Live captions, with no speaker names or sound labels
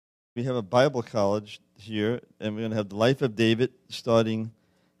We have a Bible college here, and we're going to have the Life of David starting,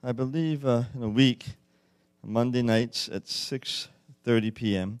 I believe, in a week, Monday nights at 6:30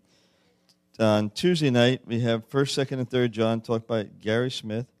 p.m. On Tuesday night, we have 1st, 2nd, and 3rd John taught by Gary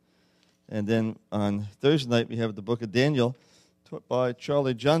Smith. And then on Thursday night, we have the book of Daniel taught by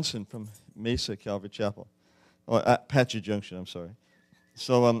Charlie Johnson from Mesa Calvary Chapel. Or Apache Junction, I'm sorry.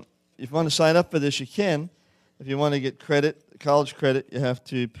 So if you want to sign up for this, you can. If you want to get credit, college credit, you have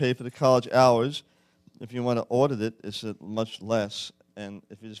to pay for the college hours. If you want to audit it, it's much less. And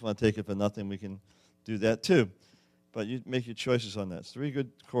if you just want to take it for nothing, we can do that too. But you make your choices on that. It's 3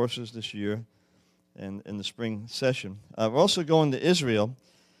 good courses this year and in the spring session. We're also going to Israel.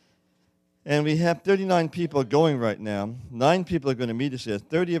 And we have 39 people going right now. 9 people are going to meet us there.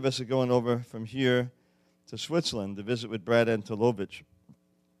 30 of us are going over from here to Switzerland to visit with Brad Antolovich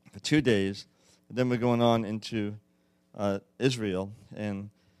for 2 days. And then we're going on into Israel. And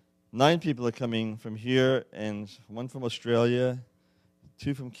 9 people are coming from here, and 1 from Australia,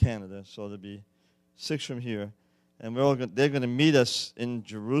 2 from Canada. So there'll be 6 from here. And they're going to meet us in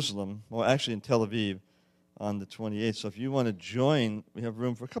Jerusalem, or actually in Tel Aviv, on the 28th. So if you want to join, we have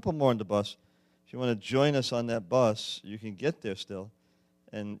room for a couple more on the bus. If you want to join us on that bus, you can get there still.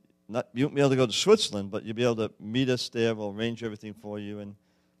 And you won't be able to go to Switzerland, but you'll be able to meet us there. We'll arrange everything for you. And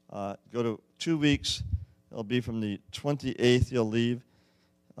go to 2 weeks. It'll be from the 28th. You'll leave.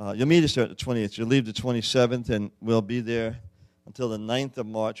 You'll meet us there at the 28th. You'll leave the 27th, and we'll be there until the 9th of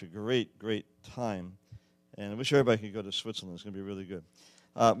March. A great, great time. And I wish everybody could go to Switzerland. It's going to be really good.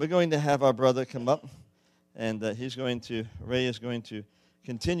 We're going to have our brother come up, and Ray is going to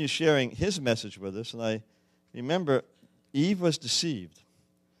continue sharing his message with us. And I remember Eve was deceived,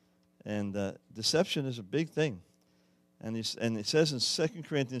 and deception is a big thing. And it says in 2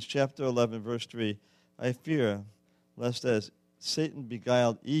 Corinthians chapter 11, verse 3, I fear, lest as Satan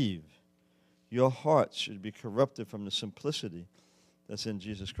beguiled Eve, your hearts should be corrupted from the simplicity that's in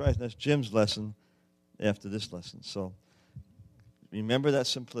Jesus Christ. And that's Jim's lesson after this lesson. So remember that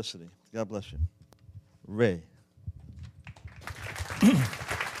simplicity. God bless you. Ray.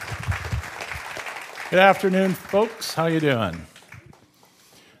 Good afternoon, folks. How you doing?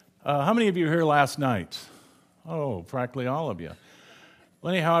 How many of you were here last night? Oh, practically all of you.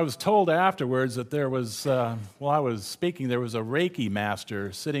 Well, anyhow, I was told afterwards that there was, while I was speaking, there was a Reiki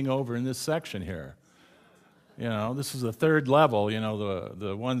master sitting over in this section here. You know, this is the 3rd level, you know,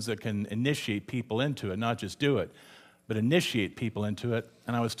 the ones that can initiate people into it, not just do it, but initiate people into it.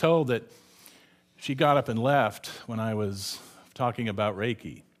 And I was told that she got up and left when I was talking about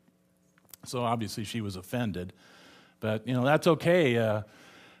Reiki. So obviously she was offended. But, you know, that's okay.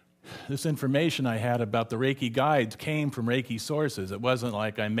 This information I had about the Reiki guides came from Reiki sources. It wasn't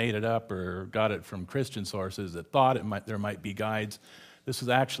like I made it up or got it from Christian sources that thought there might be guides. This is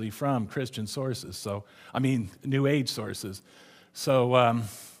actually from Christian sources. So, I mean, New Age sources. So,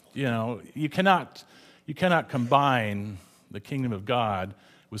 you know, you cannot combine the kingdom of God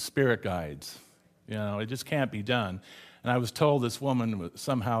with spirit guides. You know, it just can't be done. And I was told this woman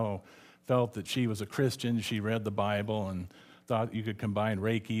somehow felt that she was a Christian. She read the Bible and thought you could combine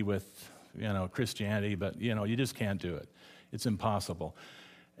Reiki with, you know, Christianity, but, you know, you just can't do it. It's impossible.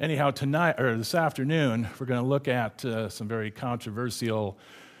 Anyhow, this afternoon, we're going to look at some very controversial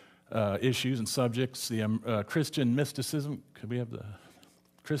issues and subjects. The Christian mysticism. Could we have the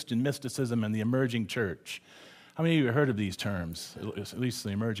Christian mysticism and the emerging church? How many of you have heard of these terms? At least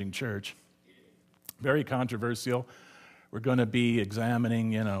the emerging church. Very controversial. We're going to be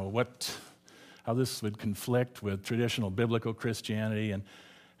examining, you know, how this would conflict with traditional biblical Christianity and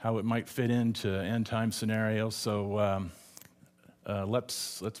how it might fit into end-time scenarios. So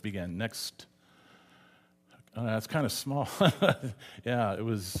let's begin. Next. It's kind of small. Yeah, it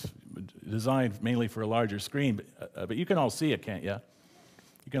was designed mainly for a larger screen, but you can all see it, can't you?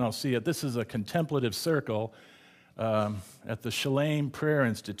 You can all see it. This is a contemplative circle at the Shalem Prayer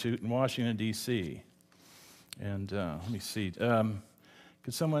Institute in Washington, D.C. And let me see.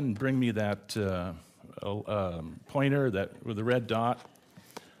 Could someone bring me that pointer with the red dot?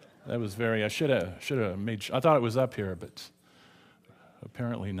 That was I should have made sure. I thought it was up here, but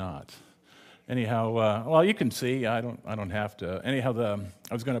apparently not. Anyhow, well, you can see. I don't have to. Anyhow,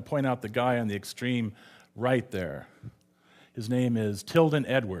 I was going to point out the guy on the extreme right there. His name is Tilden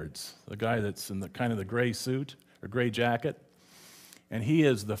Edwards, the guy that's in the kind of the gray suit or gray jacket, and he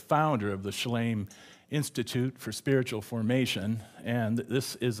is the founder of the Shalem Institute for Spiritual Formation, and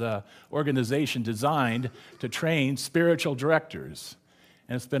this is an organization designed to train spiritual directors.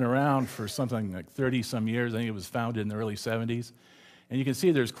 And it's been around for something like 30-some years. I think it was founded in the early 70s. And you can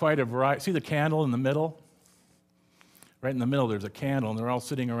see there's quite a variety. See the candle in the middle? Right in the middle, there's a candle, and they're all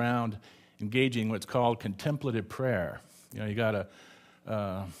sitting around engaging what's called contemplative prayer. You got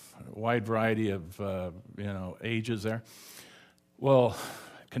a wide variety of ages there. Well,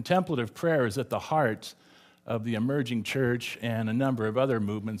 contemplative prayer is at the heart of the emerging church and a number of other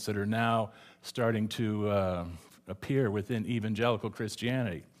movements that are now starting to appear within evangelical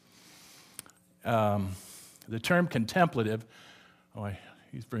Christianity. The term contemplative,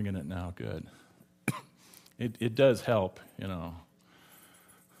 he's bringing it now, good. It does help,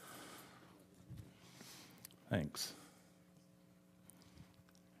 Thanks.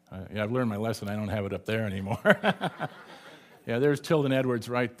 I've learned my lesson. I don't have it up there anymore. Yeah, there's Tilden Edwards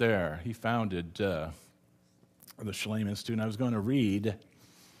right there. He founded the Shalem Institute, and I was going to read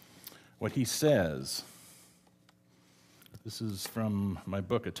what he says. This is from my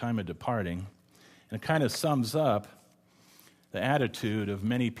book, A Time of Departing, and it kind of sums up the attitude of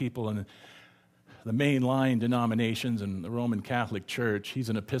many people in the mainline denominations and the Roman Catholic Church. He's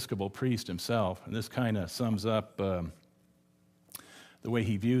an Episcopal priest himself, and this kind of sums up the way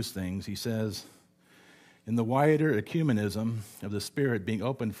he views things. He says, in the wider ecumenism of the Spirit being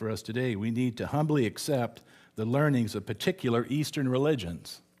opened for us today, we need to humbly accept the learnings of particular Eastern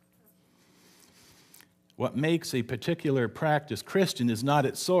religions. What makes a particular practice Christian is not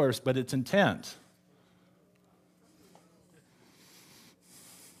its source, but its intent.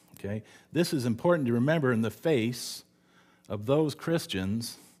 Okay? This is important to remember in the face of those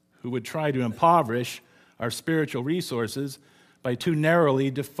Christians who would try to impoverish our spiritual resources by too narrowly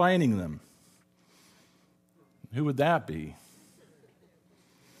defining them. Who would that be?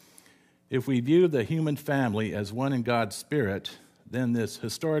 If we view the human family as one in God's Spirit, then this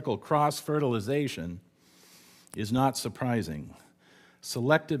historical cross-fertilization is not surprising.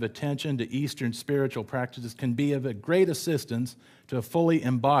 Selective attention to Eastern spiritual practices can be of a great assistance to a fully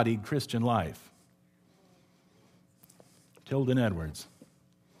embodied Christian life. Tilden Edwards.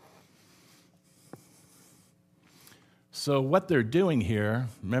 So what they're doing here,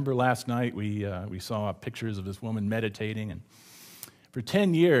 remember last night we saw pictures of this woman meditating, and for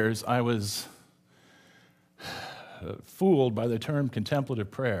 10 years I was fooled by the term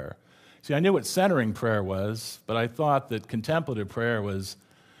contemplative prayer. See, I knew what centering prayer was, but I thought that contemplative prayer was,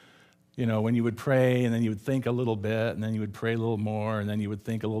 when you would pray and then you would think a little bit and then you would pray a little more and then you would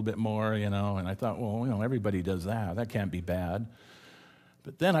think a little bit more, and I thought, well, everybody does that. That can't be bad.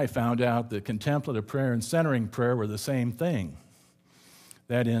 But then I found out that contemplative prayer and centering prayer were the same thing.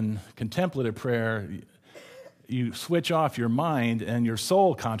 That in contemplative prayer, you switch off your mind and your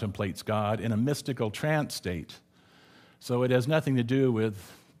soul contemplates God in a mystical trance state. So it has nothing to do with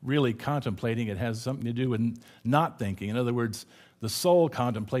really contemplating. It has something to do with not thinking. In other words, the soul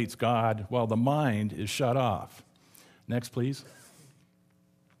contemplates God while the mind is shut off. Next, please.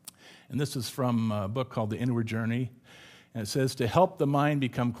 And this is from a book called The Inward Journey. And it says, to help the mind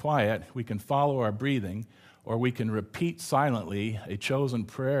become quiet, we can follow our breathing, or we can repeat silently a chosen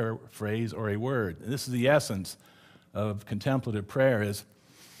prayer phrase or a word. And this is the essence of contemplative prayer and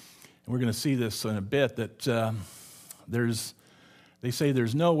we're going to see this in a bit, that they say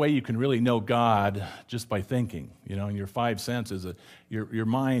there's no way you can really know God just by thinking. In your five senses, your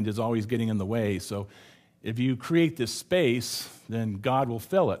mind is always getting in the way. So if you create this space, then God will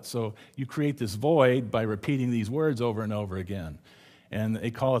fill it. So you create this void by repeating these words over and over again. And they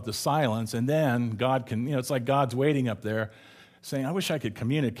call it the silence. And then God can, it's like God's waiting up there saying, I wish I could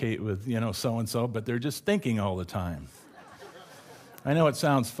communicate with, so-and-so, but they're just thinking all the time. I know it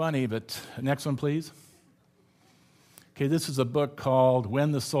sounds funny, but next one, please. Okay, this is a book called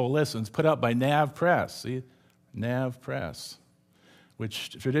When the Soul Listens, put out by Nav Press. See, Nav Press,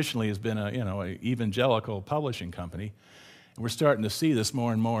 which traditionally has been a evangelical publishing company. And we're starting to see this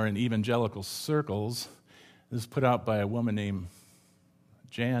more and more in evangelical circles. This is put out by a woman named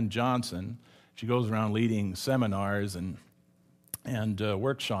Jan Johnson. She goes around leading seminars and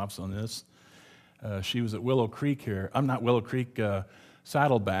workshops on this. She was at Willow Creek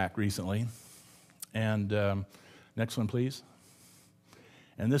Saddleback recently. And next one, please.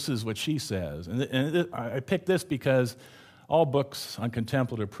 And this is what she says. And I picked this because all books on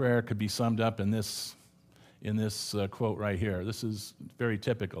contemplative prayer could be summed up in this quote right here. This is very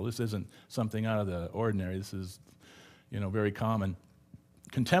typical. This isn't something out of the ordinary. This is, very common.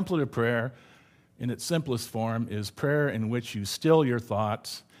 Contemplative prayer, in its simplest form, is prayer in which you still your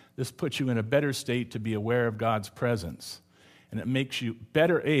thoughts. This puts you in a better state to be aware of God's presence. And it makes you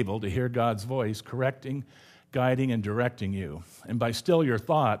better able to hear God's voice correcting, guiding, and directing you. And by still your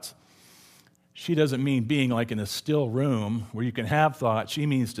thoughts, she doesn't mean being like in a still room where you can have thoughts. She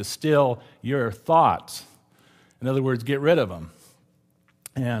means to still your thoughts. In other words, get rid of them.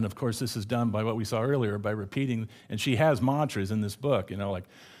 And, of course, this is done by what we saw earlier, by repeating. And she has mantras in this book, like,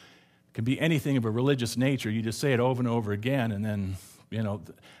 it can be anything of a religious nature. You just say it over and over again, and then,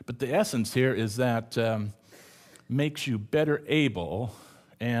 But the essence here is that makes you better able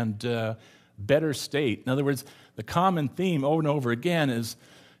and better state. In other words, the common theme over and over again is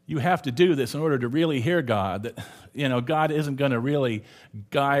you have to do this in order to really hear God. That, God isn't going to really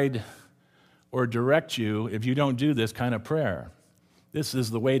guide or direct you if you don't do this kind of prayer. This is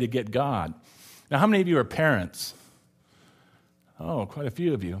the way to get God. Now, how many of you are parents? Oh, quite a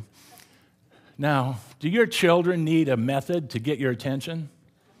few of you. Now, do your children need a method to get your attention?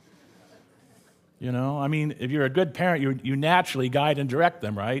 If you're a good parent, you naturally guide and direct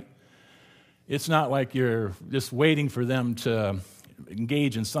them, right? It's not like you're just waiting for them to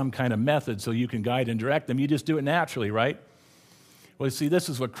engage in some kind of method so you can guide and direct them. You just do it naturally, right? Well, you see, this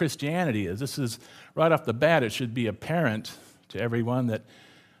is what Christianity is. This is, right off the bat, it should be apparent to everyone that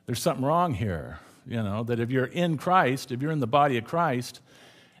there's something wrong here. That if you're in Christ, if you're in the body of Christ,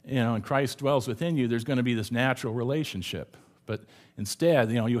 and Christ dwells within you, there's going to be this natural relationship. But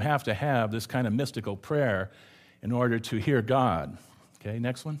instead, you have to have this kind of mystical prayer in order to hear God. Okay,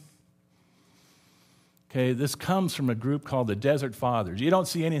 next one. Okay, this comes from a group called the Desert Fathers. You don't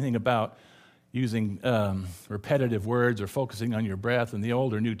see anything about using repetitive words or focusing on your breath in the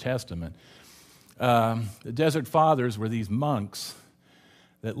Old or New Testament. The Desert Fathers were these monks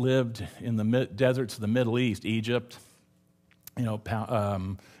that lived in the deserts of the Middle East, Egypt,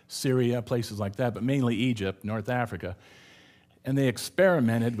 Syria, places like that, but mainly Egypt, North Africa. And they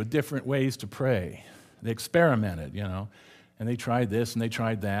experimented with different ways to pray. They experimented, and they tried this and they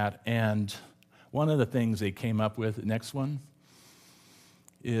tried that. And one of the things they came up with, the next one,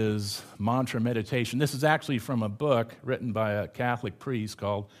 is mantra meditation. This is actually from a book written by a Catholic priest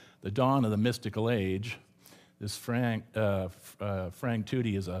called The Dawn of the Mystical Age. This Frank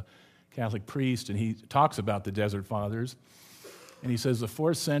Tootie is a Catholic priest, and he talks about the Desert Fathers. And he says the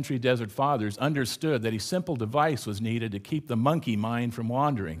 4th century Desert Fathers understood that a simple device was needed to keep the monkey mind from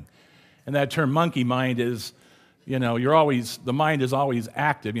wandering. And that term monkey mind is, the mind is always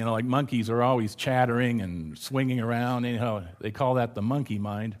active. Like monkeys are always chattering and swinging around. They call that the monkey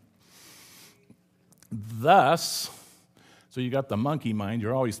mind. Thus, so you got the monkey mind,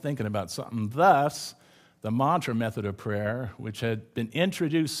 you're always thinking about something. Thus, the mantra method of prayer, which had been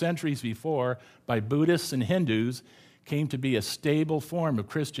introduced centuries before by Buddhists and Hindus, came to be a stable form of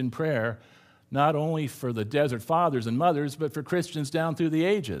Christian prayer, not only for the Desert Fathers and Mothers, but for Christians down through the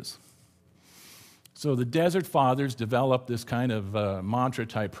ages. So the Desert Fathers developed this kind of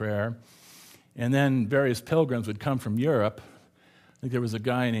mantra-type prayer, and then various pilgrims would come from Europe. I think there was a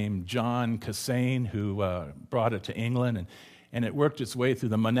guy named John Cassane who brought it to England, and it worked its way through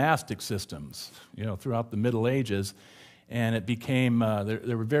the monastic systems, throughout the Middle Ages. And it became,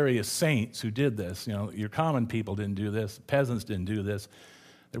 there were various saints who did this. Your common people didn't do this. Peasants didn't do this.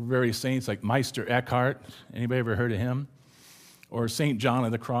 There were various saints like Meister Eckhart. Anybody ever heard of him? Or St. John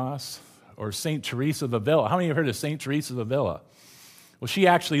of the Cross? Or St. Teresa of Avila. How many of you heard of St. Teresa of Avila? Well, she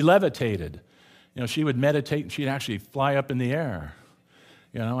actually levitated. She would meditate and she'd actually fly up in the air.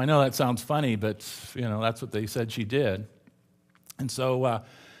 I know that sounds funny, but, that's what they said she did. And so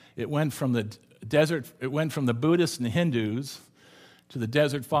it went from the Buddhists and the Hindus to the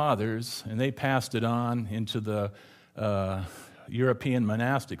Desert Fathers, and they passed it on into the European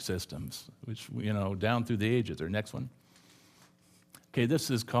monastic systems, which, down through the ages. Or next one. Okay, this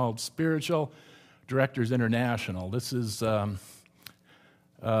is called Spiritual Directors International. This is an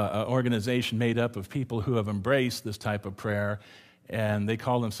organization made up of people who have embraced this type of prayer, and they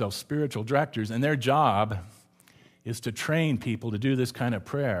call themselves spiritual directors, and their job is to train people to do this kind of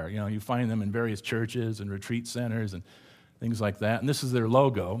prayer. You find them in various churches and retreat centers and things like that. And this is their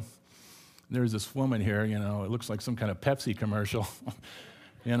logo. There's this woman here, it looks like some kind of Pepsi commercial,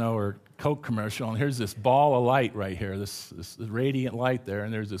 or Coke commercial. And here's this ball of light right here, this radiant light there.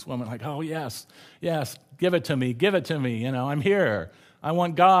 And there's this woman like, oh, yes, give it to me, I'm here. I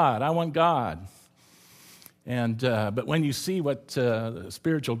want God. And but when you see what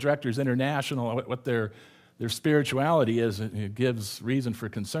Spiritual Directors International, what their spirituality is, it gives reason for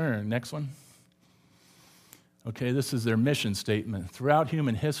concern. Next one. Okay, this is their mission statement. Throughout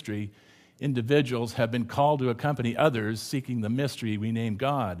human history, individuals have been called to accompany others seeking the mystery we name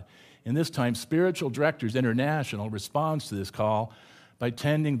God. And this time, Spiritual Directors International responds to this call by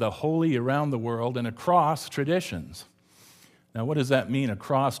tending the holy around the world and across traditions. Now, what does that mean,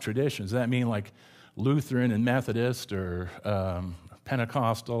 across traditions? Does that mean like Lutheran and Methodist or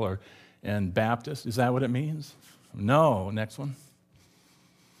Pentecostal and Baptist? Is that what it means? No. Next one.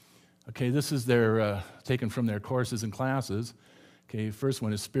 Okay, this is their taken from their courses and classes. Okay, first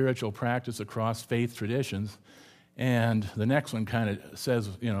one is spiritual practice across faith traditions. And the next one kind of says,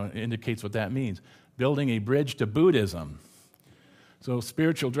 indicates what that means. Building a bridge to Buddhism. So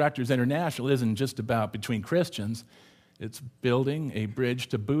Spiritual Directors International isn't just about between Christians. It's building a bridge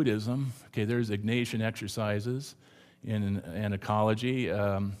to Buddhism. Okay, there's Ignatian exercises in ecology,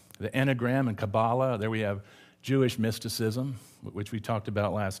 the Enneagram and Kabbalah. There we have Jewish mysticism, which we talked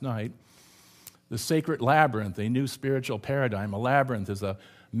about last night. The Sacred Labyrinth, a new spiritual paradigm. A labyrinth is a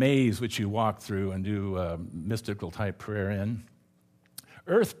maze which you walk through and do mystical type prayer in.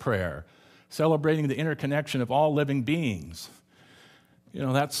 Earth prayer, celebrating the interconnection of all living beings.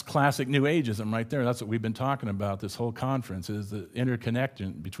 That's classic New Ageism right there. That's what we've been talking about this whole conference, is the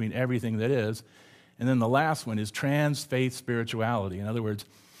interconnection between everything that is. And then the last one is trans-faith spirituality. In other words,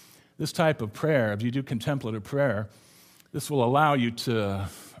 this type of prayer, if you do contemplative prayer, this will allow you to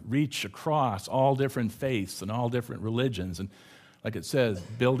reach across all different faiths and all different religions. And like it says,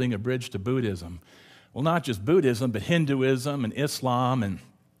 building a bridge to Buddhism. Well, not just Buddhism, but Hinduism and Islam and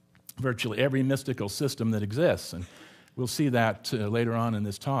virtually every mystical system that exists. And we'll see that later on in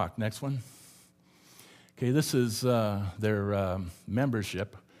this talk. Next one. Okay, this is their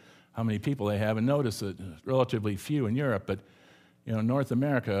membership, how many people they have. And notice that relatively few in Europe, but North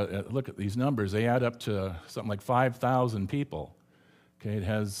America, look at these numbers. They add up to something like 5,000 people. Okay, it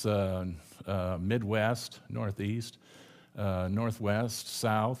has Midwest, Northeast, Northwest,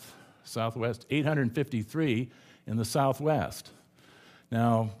 South, Southwest, 853 in the Southwest.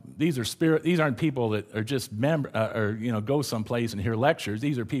 Now, these aren't people that are just go someplace and hear lectures.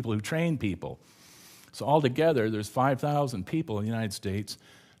 These are people who train people. So altogether, there's 5,000 people in the United States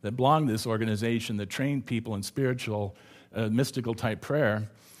that belong to this organization that train people in spiritual, mystical type prayer.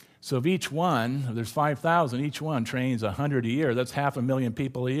 So if each one, there's 5,000, each one trains 100 a year. That's 500,000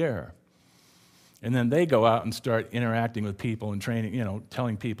 people a year. And then they go out and start interacting with people and training,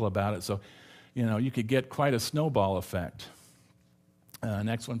 telling people about it. So, you could get quite a snowball effect.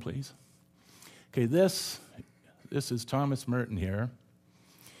 Next one, please. Okay, this is Thomas Merton here.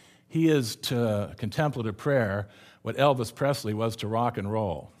 He is to contemplative prayer what Elvis Presley was to rock and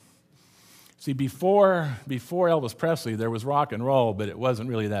roll. See, before Elvis Presley, there was rock and roll, but it wasn't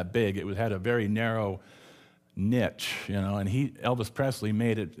really that big. It had a very narrow niche, and Elvis Presley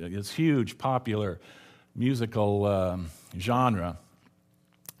made it this huge, popular musical genre.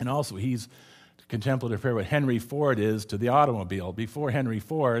 And also, he's contemplative prayer what Henry Ford is to the automobile. Before Henry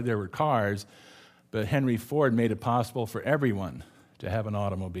Ford, there were cars, but Henry Ford made it possible for everyone to have an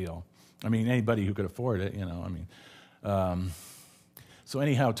automobile. I mean, anybody who could afford it, So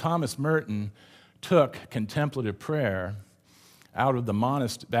anyhow, Thomas Merton took contemplative prayer out of the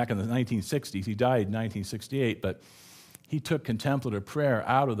monastery back in the 1960s. He died in 1968, but he took contemplative prayer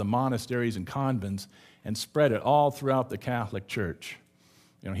out of the monasteries and convents and spread it all throughout the Catholic Church.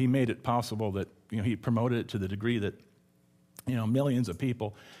 He made it possible that, he promoted it to the degree that, millions of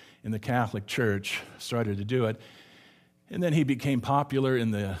people in the Catholic Church started to do it. And then he became popular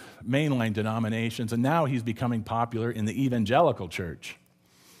in the mainline denominations, and now he's becoming popular in the evangelical church.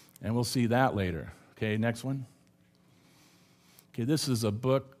 And we'll see that later. Okay, next one. Okay, this is a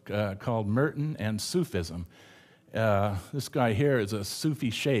book called Merton and Sufism. This guy here is a Sufi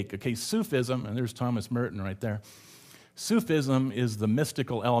sheikh. Okay, Sufism, and there's Thomas Merton right there. Sufism is the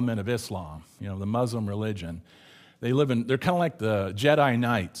mystical element of Islam, the Muslim religion. They're kind of like the Jedi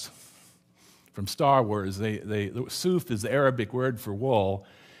Knights from Star Wars. Suf is the Arabic word for wool,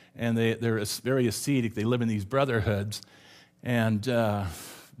 and they're very ascetic. They live in these brotherhoods, and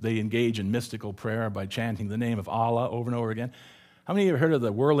they engage in mystical prayer by chanting the name of Allah over and over again. How many of you have heard of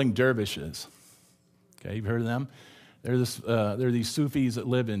the whirling dervishes? Okay, you've heard of them? They're these Sufis that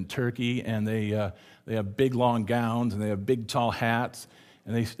live in Turkey, and they have big long gowns, and they have big tall hats,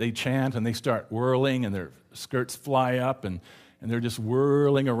 and they chant, and they start whirling, and their skirts fly up, and they're just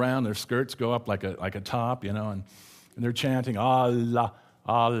whirling around. Their skirts go up like a top, and they're chanting Allah,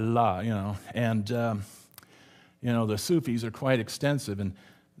 Allah, and the Sufis are quite extensive, and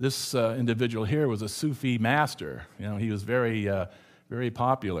this individual here was a Sufi master. He was very, very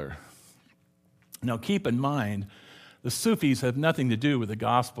popular. Now, keep in mind, the Sufis have nothing to do with the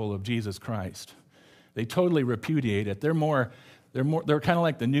gospel of Jesus Christ. They totally repudiate it. They're kind of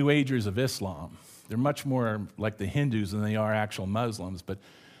like the New Agers of Islam. They're much more like the Hindus than they are actual Muslims, but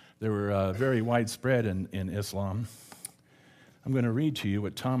they were very widespread in Islam. I'm going to read to you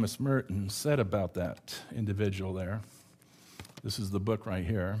what Thomas Merton said about that individual there. This is the book right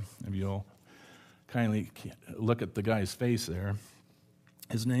here. If you'll kindly look at the guy's face there.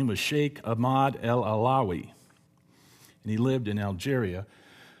 His name was Sheikh Ahmad el-Alawi, and he lived in Algeria,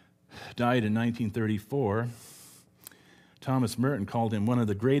 died in 1934. Thomas Merton called him one of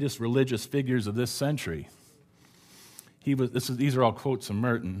the greatest religious figures of this century. These are all quotes from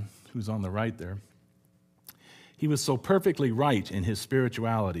Merton, who's on the right there. He was so perfectly right in his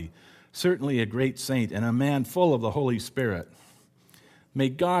spirituality, certainly a great saint and a man full of the Holy Spirit. May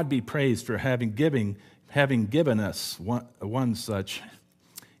God be praised for having given us one such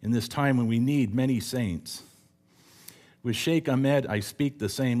in this time when we need many saints. With Sheikh Ahmed, I speak the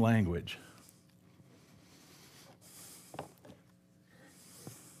same language.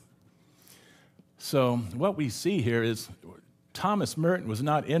 So what we see here is Thomas Merton was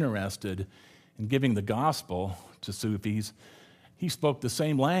not interested in giving the gospel to Sufis. He spoke the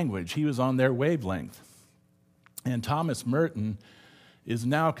same language. He was on their wavelength. And Thomas Merton is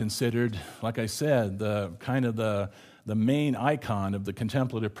now considered, like I said, the main icon of the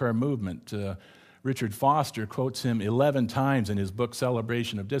contemplative prayer movement. Richard Foster quotes him 11 times in his book,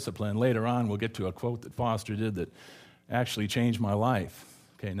 Celebration of Discipline. Later on, we'll get to a quote that Foster did that actually changed my life.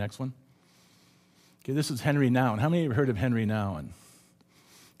 Okay, next one. Okay, this is Henry Nouwen. How many of you have heard of Henry Nouwen?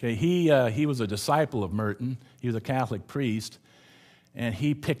 Okay, he was a disciple of Merton. He was a Catholic priest, and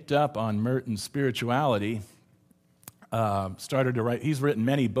he picked up on Merton's spirituality, started to write. He's written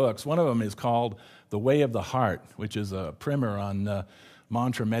many books. One of them is called The Way of the Heart, which is a primer on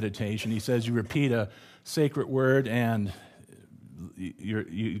mantra meditation. He says you repeat a sacred word and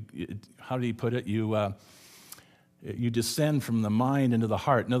how did he put it? You descend from the mind into the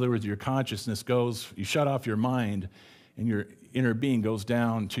heart. In other words, your consciousness goes, you shut off your mind, and your inner being goes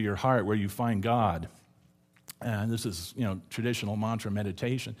down to your heart where you find God. And this is, traditional mantra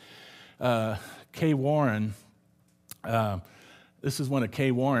meditation. Kay Warren, this is one of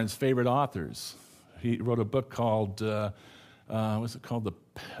Kay Warren's favorite authors. He wrote a book called, what's it called?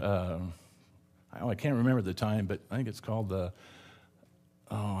 I can't remember at the time, but I think it's called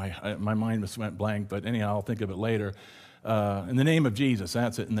my mind just went blank, but anyhow, I'll think of it later. In the Name of Jesus,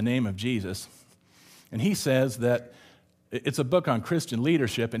 that's it, In the Name of Jesus. And he says that it's a book on Christian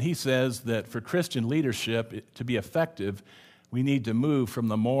leadership, and he says that for Christian leadership to be effective, we need to move from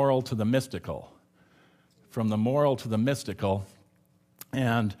the moral to the mystical. From the moral to the mystical,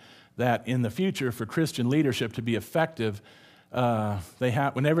 and that in the future, for Christian leadership to be effective,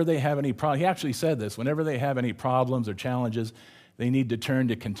 whenever they have any problems, he actually said this, whenever they have any problems or challenges, they need to turn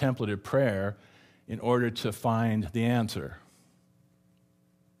to contemplative prayer in order to find the answer.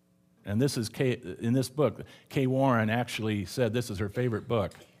 And this is in this book, Kay Warren actually said this is her favorite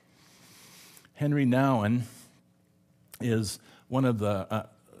book. Henry Nouwen is one of the,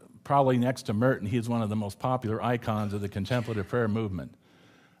 probably next to Merton, he is one of the most popular icons of the contemplative prayer movement.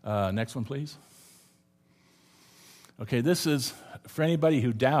 Next one, please. Okay, this is, for anybody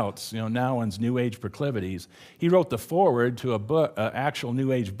who doubts, Nouwen's New Age proclivities, he wrote the foreword to a book, actual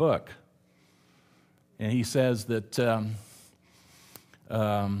New Age book. And he says that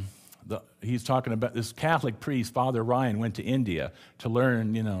he's talking about this Catholic priest, Father Ryan, went to India to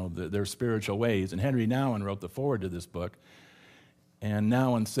learn, their spiritual ways. And Henry Nouwen wrote the foreword to this book. And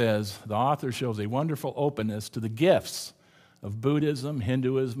Nouwen says, the author shows a wonderful openness to the gifts of Buddhism,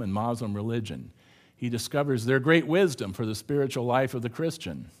 Hinduism, and Muslim religion. He discovers their great wisdom for the spiritual life of the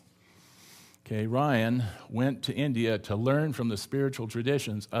Christian. Okay, Ryan went to India to learn from the spiritual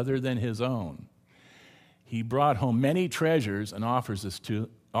traditions other than his own. He brought home many treasures and offers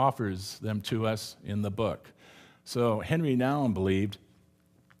them to us in the book. So Henry Nouwen believed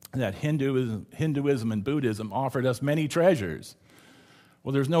that Hinduism and Buddhism offered us many treasures.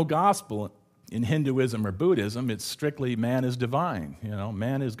 Well, there's no gospel in Hinduism or Buddhism. It's strictly man is divine.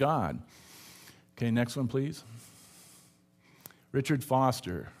 Man is God. Okay, next one, please. Richard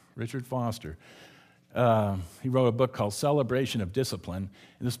Foster. He wrote a book called Celebration of Discipline,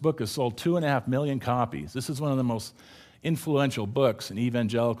 and this book has sold 2.5 million copies. This is one of the most influential books in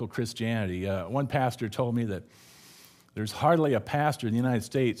evangelical Christianity. One pastor told me that there's hardly a pastor in the United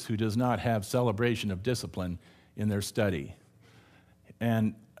States who does not have Celebration of Discipline in their study.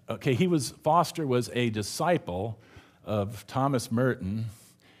 And Foster was a disciple of Thomas Merton,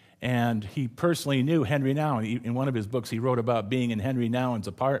 and he personally knew Henry Nouwen. In one of his books, he wrote about being in Henry Nouwen's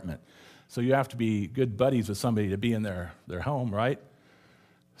apartment. So you have to be good buddies with somebody to be in their home, right?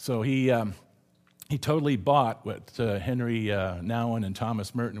 So he totally bought what Henry Nouwen and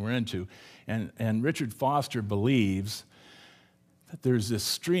Thomas Merton were into. And Richard Foster believes that there's this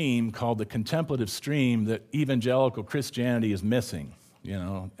stream called the contemplative stream that evangelical Christianity is missing.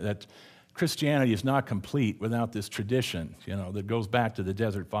 That Christianity is not complete without this tradition, that goes back to the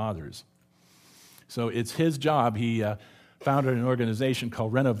Desert Fathers. So it's his job. He founded an organization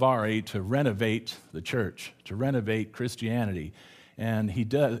called Renovare to renovate the church, to renovate Christianity. And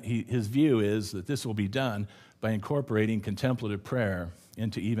his view is that this will be done by incorporating contemplative prayer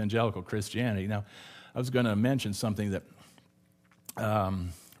into evangelical Christianity. Now, I was going to mention something that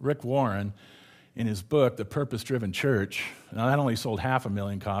Rick Warren, in his book, The Purpose-Driven Church, now that only sold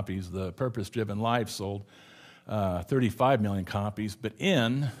 500,000 copies. The Purpose-Driven Life sold 35 million copies. But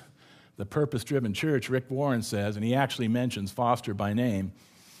in The Purpose-Driven Church, Rick Warren says, and he actually mentions Foster by name,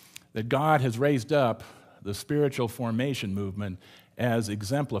 that God has raised up the spiritual formation movement as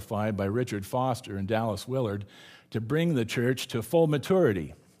exemplified by Richard Foster and Dallas Willard to bring the church to full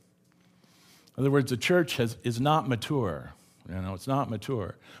maturity. In other words, the church is not mature. It's not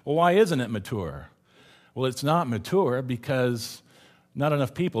mature. Well, why isn't it mature? Well, it's not mature because not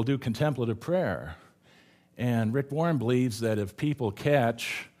enough people do contemplative prayer. And Rick Warren believes that if people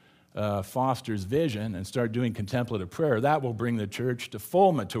catch Foster's vision and start doing contemplative prayer, that will bring the church to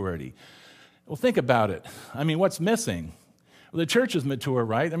full maturity. Well, think about it. I mean, what's missing? Well, the church is mature,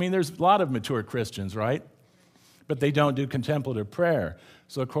 right? I mean, there's a lot of mature Christians, right? But they don't do contemplative prayer.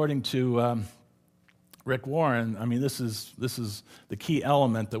 So according to Rick Warren, I mean, this is the key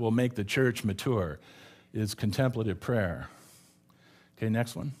element that will make the church mature, is contemplative prayer. Okay,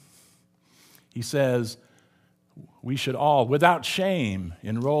 next one. He says, we should all, without shame,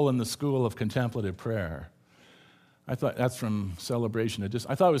 enroll in the school of contemplative prayer. I thought that's from Celebration of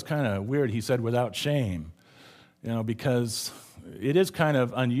I thought it was kind of weird he said without shame, because it is kind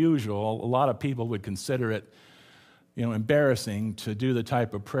of unusual. A lot of people would consider it, embarrassing to do the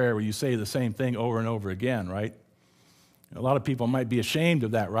type of prayer where you say the same thing over and over again, right? A lot of people might be ashamed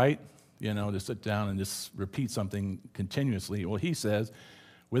of that, right? To sit down and just repeat something continuously. Well, he says,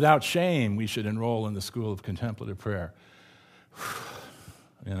 without shame, we should enroll in the school of contemplative prayer.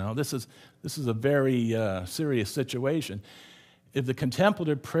 This is a very serious situation. If the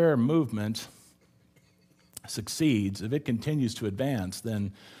contemplative prayer movement succeeds, if it continues to advance,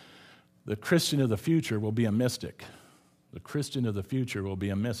 then the Christian of the future will be a mystic. The Christian of the future will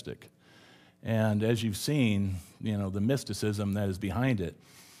be a mystic. And as you've seen, the mysticism that is behind it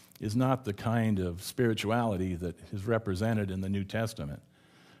is not the kind of spirituality that is represented in the New Testament.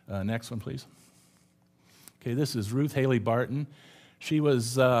 Next one, please. Okay, this is Ruth Haley Barton. She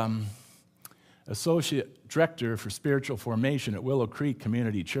was Associate Director for Spiritual Formation at Willow Creek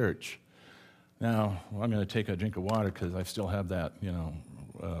Community Church. Now, I'm going to take a drink of water because I still have that,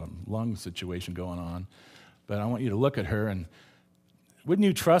 lung situation going on. But I want you to look at her, and wouldn't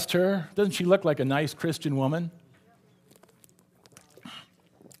you trust her? Doesn't she look like a nice Christian woman?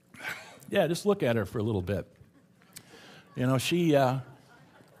 Yeah, just look at her for a little bit. She...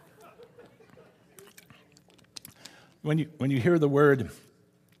 When you hear the word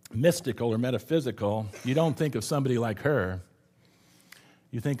mystical or metaphysical, you don't think of somebody like her.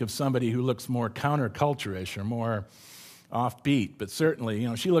 You think of somebody who looks more counterculture-ish or more offbeat. But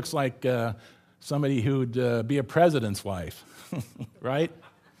certainly, she looks like somebody who'd be a president's wife, right?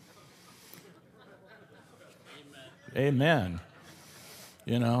 Amen.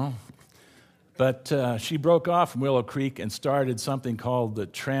 But she broke off from Willow Creek and started something called the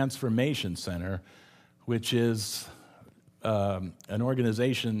Transformation Center, which is an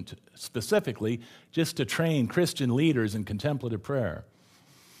organization specifically just to train Christian leaders in contemplative prayer.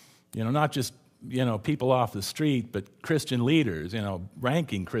 Not just, people off the street, but Christian leaders,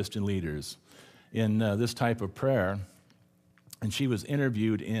 ranking Christian leaders in this type of prayer. And she was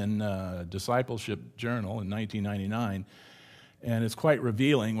interviewed in Discipleship Journal in 1999, and it's quite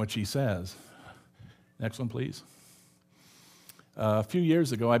revealing what she says. Next one, please. A few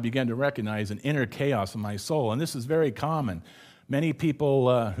years ago, I began to recognize an inner chaos in my soul, and this is very common. Many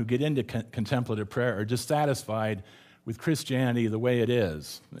people who get into contemplative prayer are dissatisfied with Christianity the way it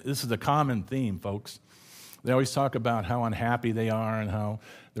is. This is a common theme, folks. They always talk about how unhappy they are and how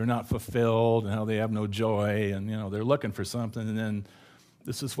they're not fulfilled and how they have no joy, and they're looking for something, and then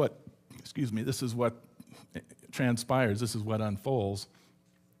this is what transpires, this is what unfolds.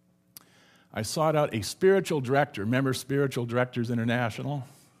 I sought out a spiritual director. Remember Spiritual Directors International?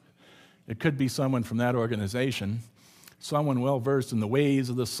 It could be someone from that organization, someone well-versed in the ways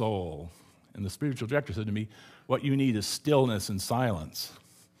of the soul. And the spiritual director said to me, what you need is stillness and silence.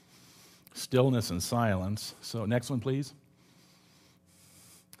 Stillness and silence. So next one, please.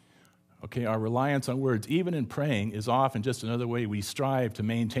 Okay, our reliance on words, even in praying, is often just another way we strive to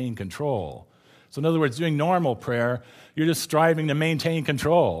maintain control. So in other words, doing normal prayer, you're just striving to maintain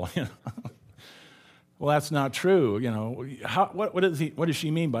control. Well, that's not true. What does she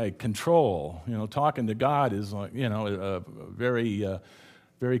mean by control? Talking to God is a very,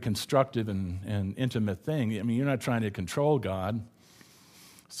 very constructive and intimate thing. I mean, you're not trying to control God.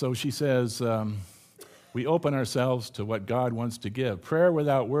 So she says, We open ourselves to what God wants to give. Prayer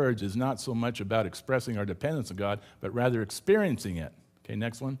without words is not so much about expressing our dependence on God, but rather experiencing it. Okay,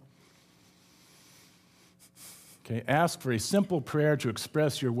 next one. Okay, ask for a simple prayer to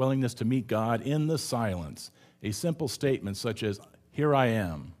express your willingness to meet God in the silence. A simple statement such as, "Here I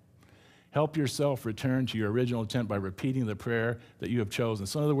am." Help yourself return to your original intent by repeating the prayer that you have chosen.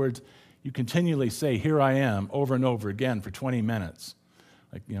 So in other words, you continually say, "Here I am," over and over again for 20 minutes.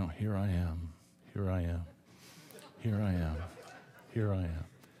 Like, "Here I am, here I am, here I am, here I am,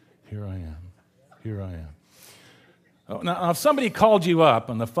 here I am, here I am." Oh, now, if somebody called you up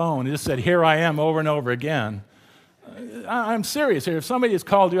on the phone and just said, "Here I am," over and over again, I'm serious here. If somebody has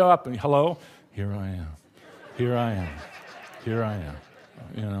called you up and, "Hello, here I am, here I am, here I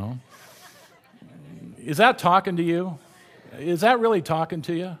am," is that talking to you? Is that really talking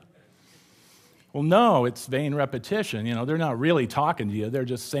to you? Well, no, it's vain repetition. They're not really talking to you. They're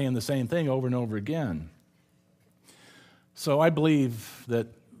just saying the same thing over and over again. So I believe that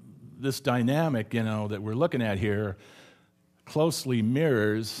this dynamic, that we're looking at here closely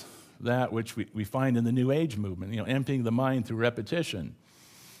mirrors that which we find in the New Age movement, emptying the mind through repetition,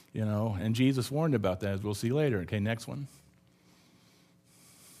 and Jesus warned about that, as we'll see later. Okay, next one.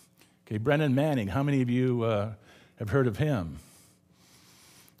 Okay, Brennan Manning, how many of you have heard of him?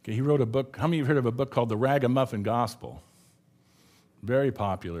 Okay, he wrote a book. How many of you have heard of a book called The Ragamuffin Gospel? Very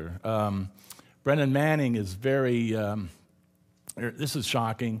popular. Brennan Manning is very, this is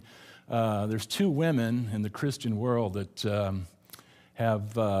shocking. There's two women in the Christian world that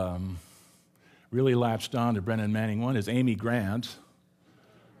have really latched on to Brennan Manning. One is Amy Grant.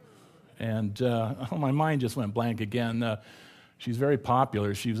 And my mind just went blank again. She's very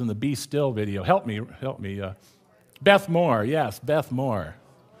popular. She was in the Be Still video. Help me. Beth Moore, yes, Beth Moore.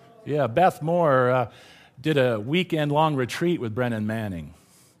 Yeah, Beth Moore did a weekend-long retreat with Brennan Manning.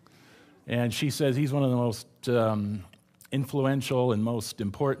 And she says he's one of the most influential and most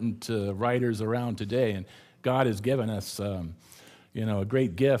important writers around today. And God has given us, a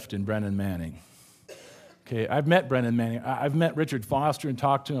great gift in Brennan Manning. Okay, I've met Brennan Manning. I've met Richard Foster and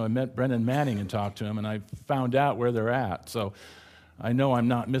talked to him. I met Brennan Manning and talked to him, and I found out where they're at. So I know I'm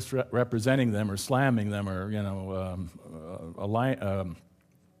not misrepresenting them or slamming them or,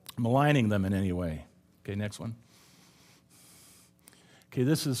 maligning them in any way. Okay, next one. Okay,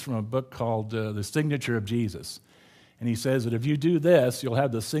 this is from a book called The Signature of Jesus. And he says that if you do this, you'll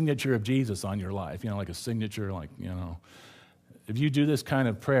have the signature of Jesus on your life. Like a signature, If you do this kind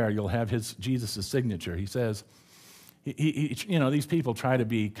of prayer, you'll have Jesus' signature. He says, these people try to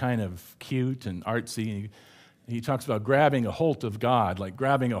be kind of cute and artsy. He talks about grabbing a hold of God, like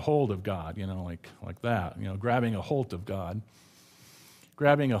grabbing a hold of God, like that, grabbing a hold of God.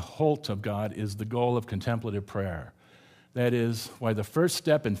 Grabbing a hold of God is the goal of contemplative prayer. That is why the first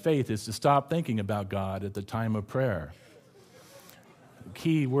step in faith is to stop thinking about God at the time of prayer.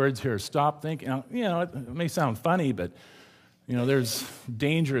 Key words here, stop thinking. It may sound funny, but there's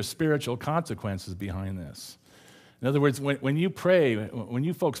dangerous spiritual consequences behind this. In other words, when you pray, when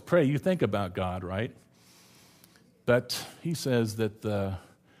you folks pray, you think about God, right? But he says that the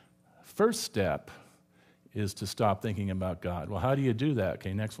first step is to stop thinking about God. Well, how do you do that?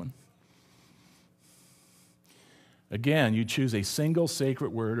 Okay, next one. Again, you choose a single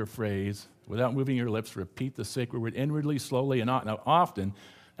sacred word or phrase. Without moving your lips, repeat the sacred word inwardly, slowly, and now often,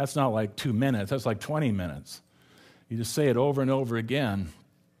 that's not like 2 minutes, that's like 20 minutes. You just say it over and over again.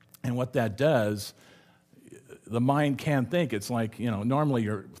 And what that does, the mind can't think. It's like, normally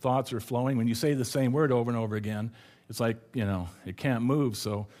your thoughts are flowing. When you say the same word over and over again, it's like, it can't move.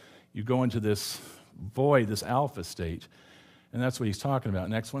 So you go into this void, this alpha state. And that's what he's talking about.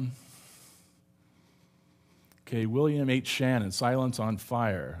 Next one. Okay, William H. Shannon, Silence on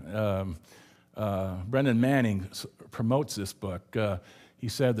Fire. Brennan Manning promotes this book. He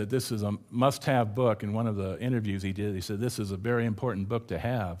said that this is a must-have book. In one of the interviews he did, he said this is a very important book to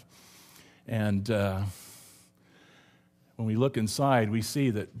have. And when we look inside, we see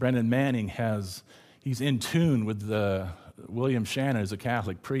that Brennan Manning he's in tune with William Shannon as a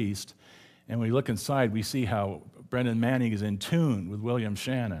Catholic priest. And when we look inside, we see how Brennan Manning is in tune with William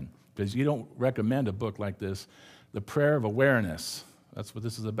Shannon. Because you don't recommend a book like this, The Prayer of Awareness. That's what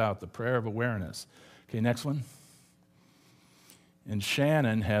this is about, the prayer of awareness. Okay, next one. And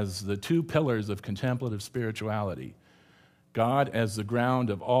Shannon has the two pillars of contemplative spirituality. God as the ground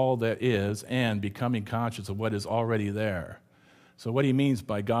of all that is and becoming conscious of what is already there. So what he means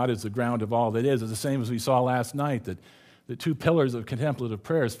by God as the ground of all that is the same as we saw last night, that the two pillars of contemplative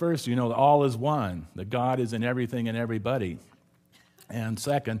prayer is first, that all is one, that God is in everything and everybody. And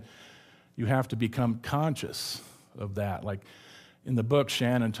second, you have to become conscious of that. Like, in the book,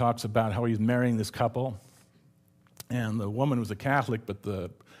 Shannon talks about how he's marrying this couple, and the woman was a Catholic, but the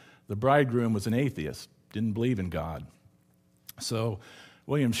bridegroom was an atheist, didn't believe in God. So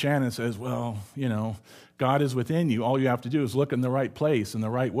William Shannon says, well, God is within you. All you have to do is look in the right place, in the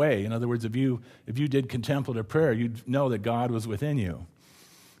right way. In other words, if you did contemplative prayer, you'd know that God was within you.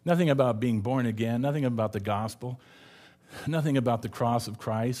 Nothing about being born again, nothing about the gospel, nothing about the cross of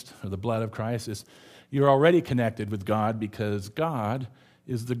Christ or the blood of Christ. You're already connected with God because God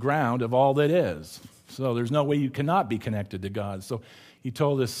is the ground of all that is. So there's no way you cannot be connected to God. So he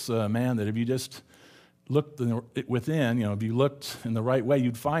told this man that if you just looked within, if you looked in the right way,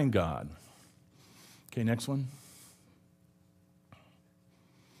 you'd find God. Okay, next one.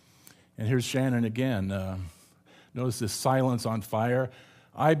 And here's Shannon again. Notice this silence on fire.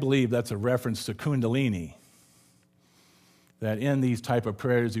 I believe that's a reference to Kundalini. That in these type of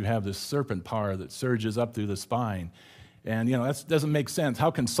prayers, you have this serpent power that surges up through the spine. And, that doesn't make sense.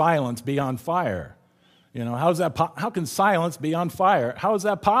 How can silence be on fire? How can silence be on fire? How is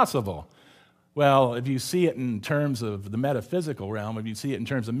that possible? Well, if you see it in terms of the metaphysical realm, if you see it in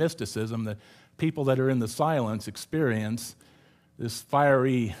terms of mysticism, the people that are in the silence experience this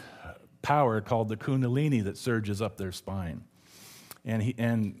fiery power called the Kundalini that surges up their spine.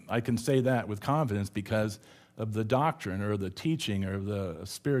 And I can say that with confidence because of the doctrine or the teaching or the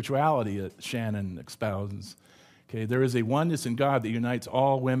spirituality that Shannon espouses. Okay, there is a oneness in God that unites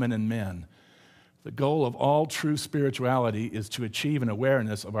all women and men. The goal of all true spirituality is to achieve an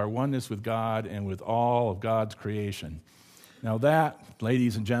awareness of our oneness with God and with all of God's creation. Now that,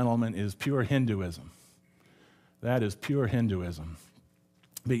 ladies and gentlemen, is pure Hinduism. That is pure Hinduism.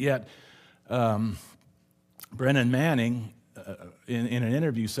 But yet, Brennan Manning, in an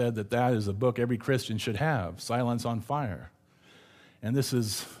interview, said that is a book every Christian should have, Silence on Fire. And this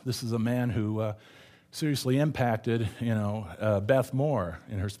is a man who seriously impacted, Beth Moore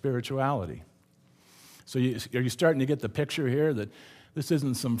in her spirituality. So are you starting to get the picture here that this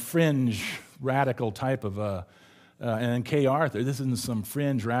isn't some fringe radical type of, and Kay Arthur, this isn't some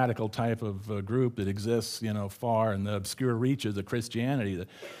fringe radical type of group that exists, far in the obscure reaches of Christianity. That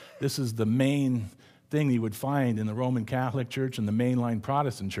this is the main thing you would find in the Roman Catholic Church and the mainline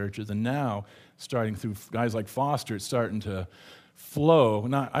Protestant churches, and now, starting through guys like Foster, it's starting to flow.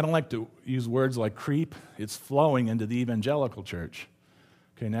 I don't like to use words like creep. It's flowing into the evangelical church.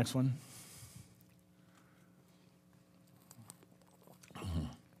 Okay, next one.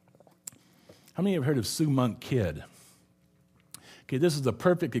 How many have heard of Sue Monk Kidd? Okay, this is a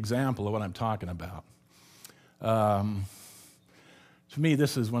perfect example of what I'm talking about. To me,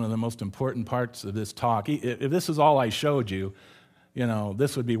 this is one of the most important parts of this talk. If this is all I showed you,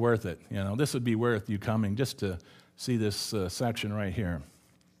 this would be worth it. This would be worth you coming just to see this section right here.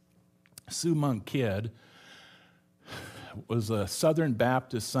 Sue Monk Kidd was a Southern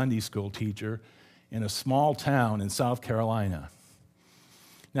Baptist Sunday school teacher in a small town in South Carolina.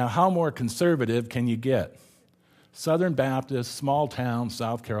 Now, how more conservative can you get? Southern Baptist, small town,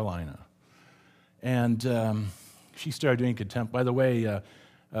 South Carolina. And she started doing contempt. By the way, how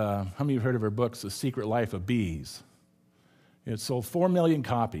many of you have heard of her books, The Secret Life of Bees? It sold 4 million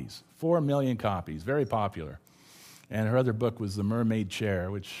copies. 4 million copies, very popular. And her other book was The Mermaid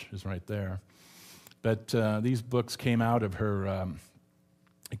Chair, which is right there. But these books came out of her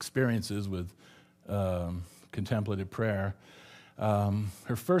experiences with contemplative prayer.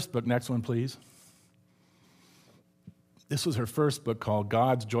 Her first book, next one, please. This was her first book called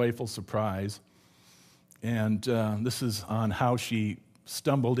God's Joyful Surprise. And this is on how she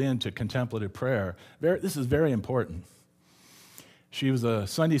stumbled into contemplative prayer. This is very important. She was a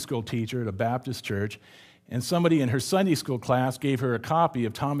Sunday school teacher at a Baptist church, and somebody in her Sunday school class gave her a copy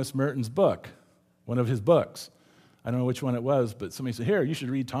of Thomas Merton's book, one of his books. I don't know which one it was, but somebody said, here, you should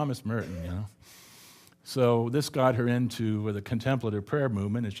read Thomas Merton, So this got her into the contemplative prayer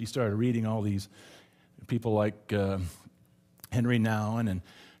movement, and she started reading all these people like Henry Nouwen, and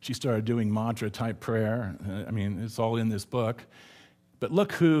she started doing mantra-type prayer. It's all in this book. But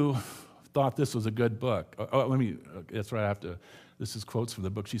look who thought this was a good book. That's right after, this is quotes from the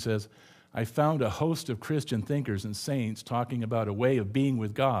book. She says, I found a host of Christian thinkers and saints talking about a way of being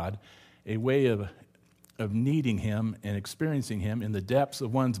with God, a way of needing Him and experiencing Him in the depths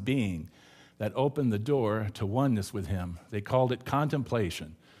of one's being that opened the door to oneness with Him. They called it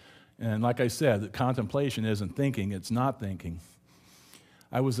contemplation. And like I said, contemplation isn't thinking, it's not thinking.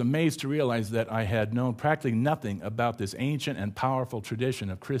 I was amazed to realize that I had known practically nothing about this ancient and powerful tradition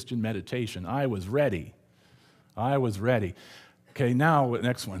of Christian meditation. I was ready. Okay, now,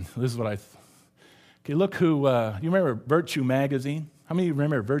 next one. This is what okay, look who, you remember Virtue Magazine? How many of you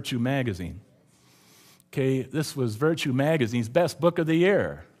remember Virtue Magazine? Okay, this was Virtue Magazine's best book of the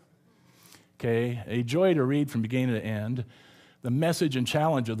year. Okay, a joy to read from beginning to end. The message and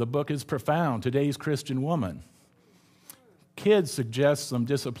challenge of the book is profound. Today's Christian woman. Kids suggest some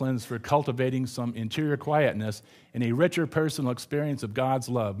disciplines for cultivating some interior quietness and a richer personal experience of God's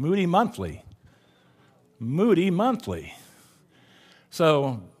love. Moody Monthly. Moody Monthly.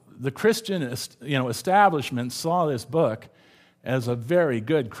 So the Christian establishment saw this book as a very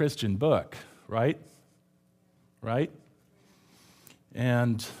good Christian book, right? Right?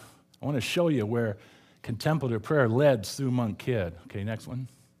 And I want to show you where contemplative prayer led Sue Monk Kidd. Okay, next one.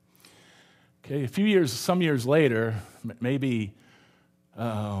 Okay, some years later, maybe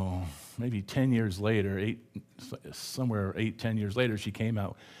 10 years later, 10 years later, she came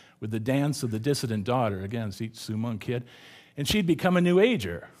out with The Dance of the Dissident Daughter, again, Sue Monk Kidd, and she'd become a New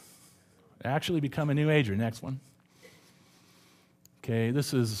Ager. Actually become a New Ager. Next one. Okay,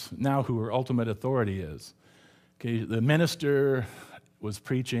 this is now who her ultimate authority is. Okay, the minister was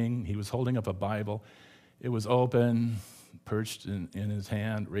preaching. He was holding up a Bible. It was open, perched in his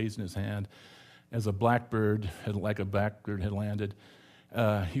hand, raised in his hand, as a blackbird had landed.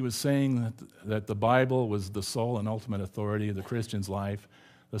 He was saying that the Bible was the sole and ultimate authority of the Christian's life.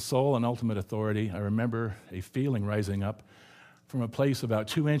 The sole and ultimate authority. I remember a feeling rising up from a place about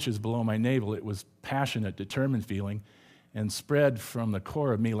 2 inches below my navel. It was passionate, determined feeling, and spread from the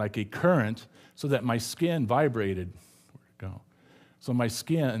core of me like a current, so that my skin vibrated. Where'd it go? So my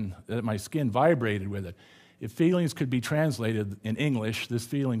skin vibrated with it. If feelings could be translated in English, this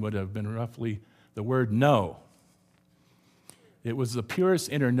feeling would have been roughly the word no. It was the purest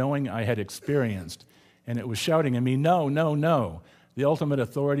inner knowing I had experienced, and it was shouting at me, no, no, no. The ultimate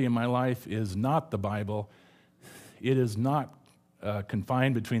authority in my life is not the Bible. It is not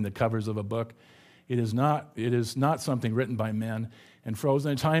confined between the covers of a book. It is not something written by men and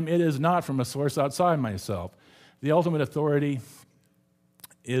frozen in time. It is not from a source outside myself. The ultimate authority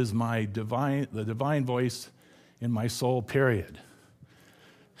is the divine voice in my soul, period.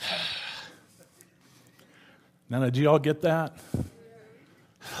 Now, do you all get that?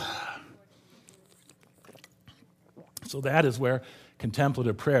 So that is where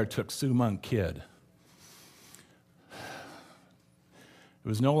contemplative prayer took Sue Monk Kidd. It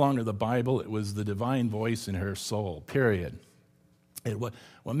was no longer the Bible, it was the divine voice in her soul, period.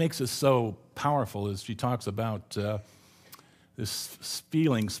 What makes this so powerful is she talks about this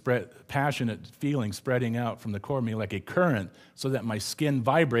passionate feeling spreading out from the core of me like a current so that my skin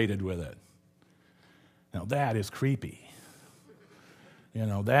vibrated with it. Now that is creepy.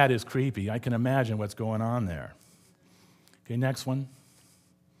 That is creepy. I can imagine what's going on there. Okay, next one.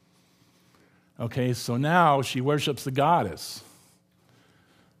 Okay, so now she worships the goddess.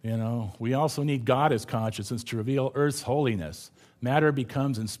 We also need goddess consciousness to reveal Earth's holiness. Matter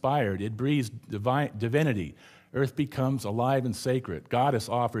becomes inspired. It breathes divinity. Earth becomes alive and sacred. Goddess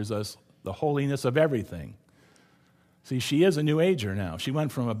offers us the holiness of everything. See, she is a New Ager now. She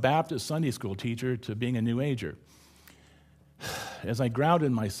went from a Baptist Sunday school teacher to being a New Ager. As I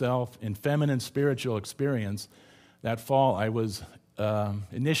grounded myself in feminine spiritual experience, that fall I was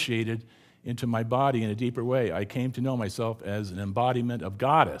initiated into my body in a deeper way. I came to know myself as an embodiment of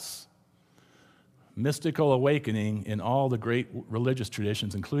goddess. Mystical awakening in all the great religious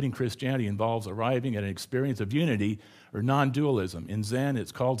traditions, including Christianity, involves arriving at an experience of unity or non-dualism. In Zen,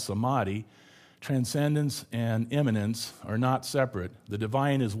 it's called samadhi. Transcendence and immanence are not separate. The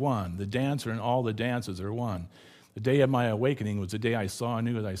divine is one. The dancer and all the dances are one. The day of my awakening was the day I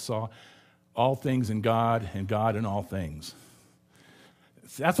knew that I saw all things in God and God in all things.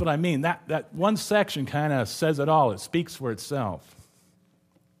 That's what I mean. That one section kind of says it all. It speaks for itself.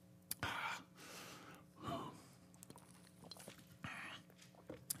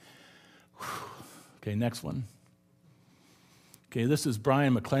 Okay, next one. Okay, this is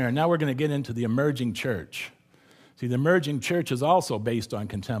Brian McLaren. Now we're going to get into the emerging church. See, the emerging church is also based on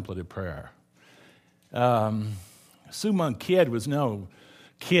contemplative prayer. Sue Monk Kidd was no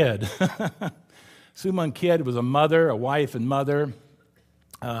kid. Sue Monk Kidd was a wife and mother.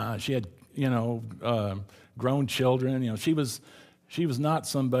 She had, grown children. She was not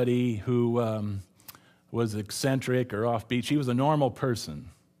somebody who was eccentric or offbeat. She was a normal person.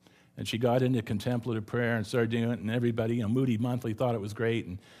 And she got into contemplative prayer and started doing it, and everybody, Moody Monthly thought it was great,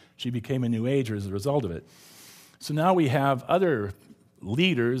 and she became a New Ager as a result of it. So now we have other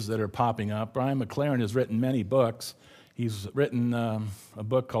leaders that are popping up. Brian McLaren has written many books. He's written a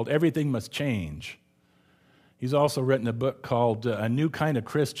book called Everything Must Change. He's also written a book called A New Kind of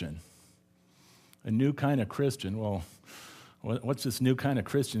Christian. A New Kind of Christian. Well, what's this new kind of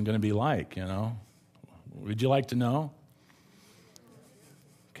Christian going to be like, Would you like to know?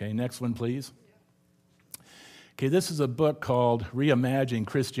 Okay, next one, please. Okay, this is a book called Reimagining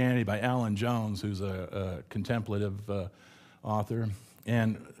Christianity by Alan Jones, who's a contemplative author.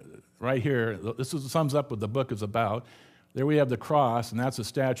 And right here, this sums up what the book is about. There we have the cross, and that's a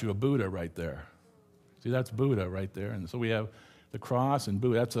statue of Buddha right there. See, that's Buddha right there. And so we have the cross and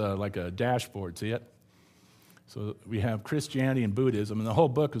Buddha. That's like a dashboard, see it? So we have Christianity and Buddhism, and the whole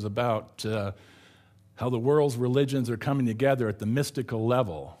book is about how the world's religions are coming together at the mystical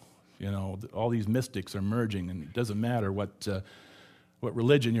level. You know, all these mystics are merging, and it doesn't matter what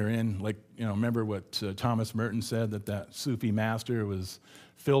religion you're in. Like, you know, remember what Thomas Merton said, that Sufi master was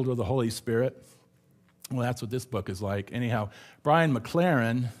filled with the Holy Spirit? Well, that's what this book is like. Anyhow, Brian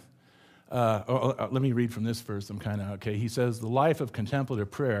McLaren, let me read from this first. Okay. He says, the life of contemplative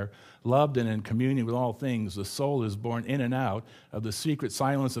prayer, loved and in communion with all things, the soul is born in and out of the secret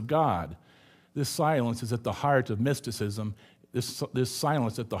silence of God. This silence is at the heart of mysticism. This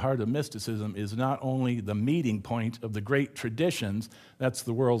silence at the heart of mysticism is not only the meeting point of the great traditions, that's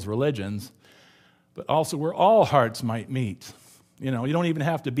the world's religions, but also where all hearts might meet. You know, you don't even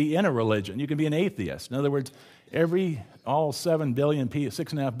have to be in a religion. You can be an atheist. In other words, all 7 billion,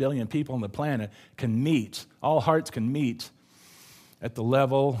 6.5 billion people on the planet can meet. All hearts can meet at the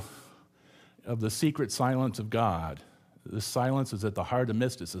level of the secret silence of God. This silence is at the heart of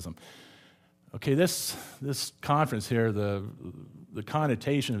mysticism. Okay, this conference here, the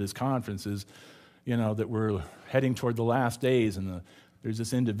connotation of this conference is, you know, that we're heading toward the last days, and there's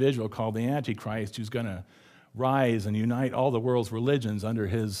this individual called the Antichrist who's going to rise and unite all the world's religions under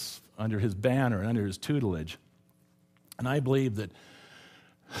his banner, under his tutelage. And I believe that,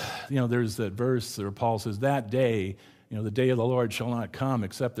 you know, there's that verse where Paul says, that day, you know, the day of the Lord shall not come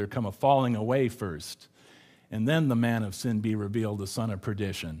except there come a falling away first, and then the man of sin be revealed, the son of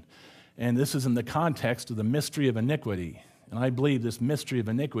perdition. And this is in the context of the mystery of iniquity. And I believe this mystery of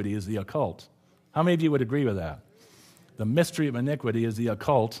iniquity is the occult. How many of you would agree with that? The mystery of iniquity is the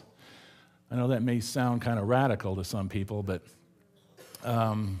occult. I know that may sound kind of radical to some people, but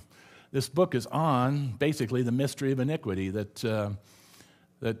this book is on basically the mystery of iniquity, that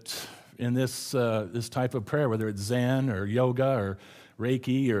in this type of prayer, whether it's Zen or yoga or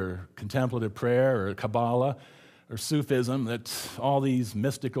Reiki or contemplative prayer or Kabbalah or Sufism, that all these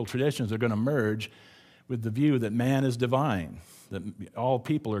mystical traditions are going to merge with the view that man is divine, that all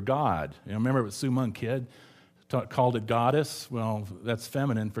people are God. You know, remember what Sue Monk Kidd called it goddess? Well, that's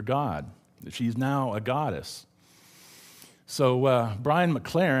feminine for God. She's now a goddess. So Brian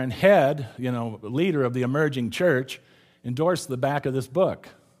McLaren, head, you know, leader of the emerging church, endorsed the back of this book.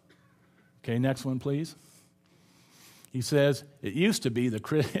 Okay, next one, please. He says, it used to be the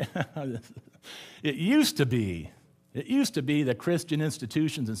Christian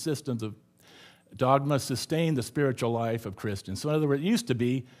institutions and systems of dogma sustained the spiritual life of Christians. So in other words, it used to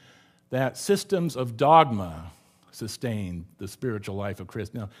be that systems of dogma sustained the spiritual life of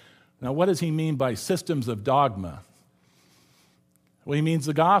Christians. Now, what does he mean by systems of dogma? Well, he means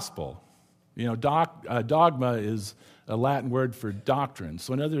the gospel. You know, dogma is a Latin word for doctrine.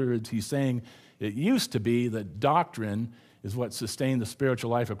 So in other words, he's saying it used to be that doctrine is what sustained the spiritual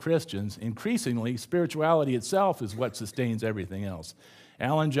life of Christians. Increasingly, spirituality itself is what sustains everything else.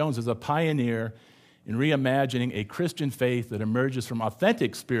 Alan Jones is a pioneer in reimagining a Christian faith that emerges from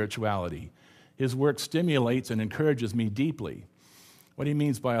authentic spirituality. His work stimulates and encourages me deeply. What he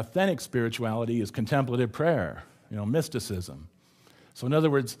means by authentic spirituality is contemplative prayer, you know, mysticism. So in other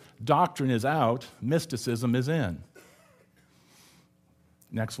words, doctrine is out, mysticism is in.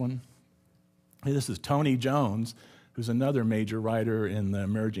 Next one. Hey, this is Tony Jones, who's another major writer in the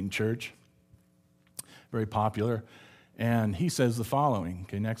emerging church, very popular, and he says the following.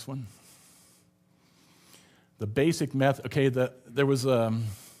 Okay, next one. The basic method. Okay, there was I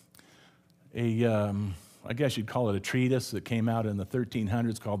guess you'd call it a treatise that came out in the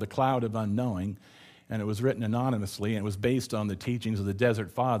 1300s called The Cloud of Unknowing, and it was written anonymously, and it was based on the teachings of the Desert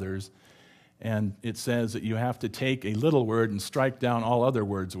Fathers, and it says that you have to take a little word and strike down all other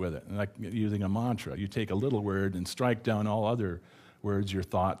words with it, like using a mantra. You take a little word and strike down all other words, your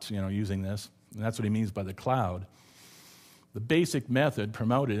thoughts, you know, using this, and that's what he means by the cloud. The basic method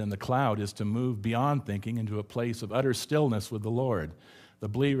promoted in the cloud is to move beyond thinking into a place of utter stillness with the Lord. The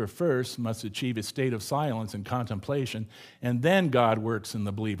believer first must achieve a state of silence and contemplation, and then God works in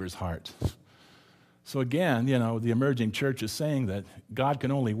the believer's heart. So again, you know, the emerging church is saying that God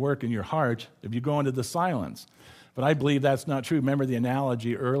can only work in your heart if you go into the silence. But I believe that's not true. Remember the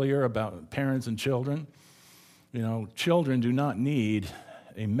analogy earlier about parents and children? You know, children do not need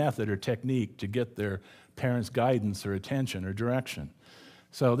a method or technique to get their parents' guidance or attention or direction.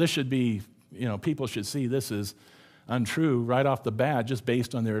 So this should be, you know, people should see this as untrue right off the bat just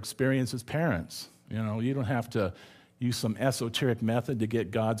based on their experience as parents. You don't have to use some esoteric method to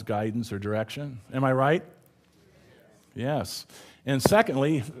get God's guidance or direction. Am I right? Yes. And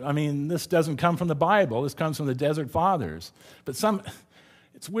secondly, this doesn't come from the Bible. This comes from the Desert Fathers. But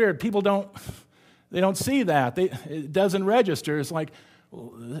it's weird. People don't see that. It doesn't register. It's like,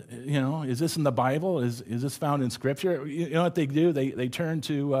 is this in the Bible? Is this found in Scripture? You know what they do? They turn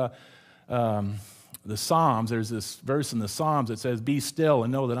to the Psalms. There's this verse in the Psalms that says, "Be still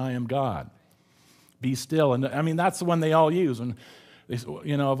and know that I am God." Be still. And that's the one they all use. And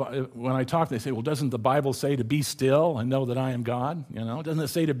when I talk, they say, "Well, doesn't the Bible say to be still and know that I am God?" Doesn't it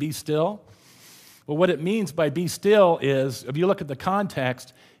say to be still? Well, what it means by be still is, if you look at the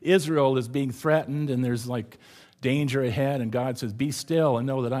context, Israel is being threatened and there's like danger ahead, and God says, "Be still and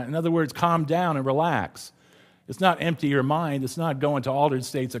know that I..." In other words, calm down and relax. It's not empty your mind. It's not going to altered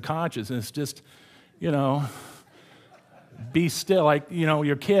states of consciousness. It's just, be still. Like,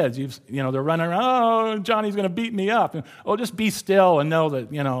 your kids, they're running around, "Oh, Johnny's going to beat me up." Oh, just be still and know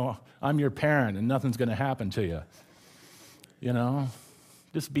that, I'm your parent and nothing's going to happen to you.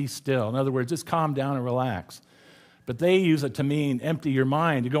 Just be still. In other words, just calm down and relax. But they use it to mean empty your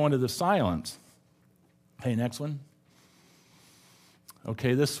mind, to go into the silence. Okay, next one.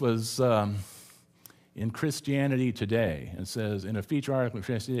 Okay, this was in Christianity Today. It says, in a feature article in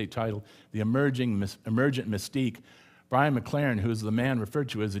Christianity Today titled "The Emergent Mystique," Brian McLaren, who is the man referred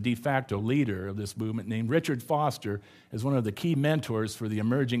to as the de facto leader of this movement, named Richard Foster as one of the key mentors for the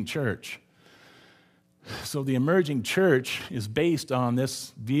emerging church. So the emerging church is based on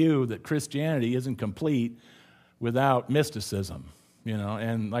this view that Christianity isn't complete without mysticism.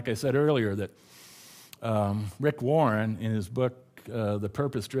 And like I said earlier, that Rick Warren, in his book, The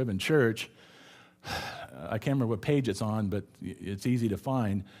Purpose-Driven Church, I can't remember what page it's on, but it's easy to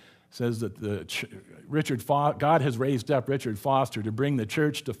find, says that God has raised up Richard Foster to bring the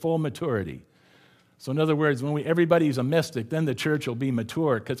church to full maturity. So in other words, when everybody's a mystic, then the church will be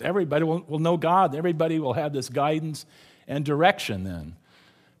mature, because everybody will know God. Everybody will have this guidance and direction then,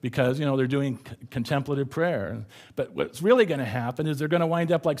 because, they're doing contemplative prayer. But what's really going to happen is they're going to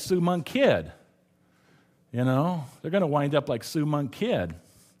wind up like Sue Monk Kidd. They're going to wind up like Sue Monk Kidd.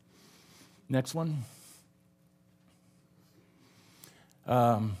 Next one.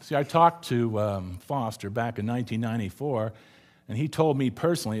 I talked to Foster back in 1994, and he told me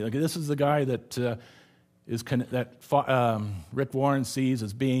personally, this is the guy that Rick Warren sees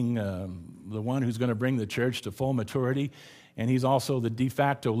as being the one who's going to bring the church to full maturity, and he's also the de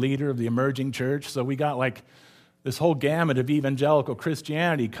facto leader of the emerging church. So we got like this whole gamut of evangelical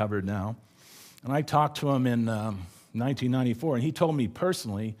Christianity covered now. And I talked to him in 1994, and he told me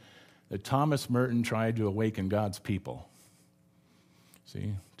personally that Thomas Merton tried to awaken God's people.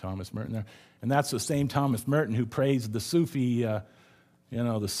 See, Thomas Merton there. And that's the same Thomas Merton who praised the Sufi,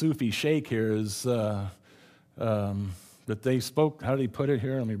 the Sufi sheikh here is, that they spoke, how did he put it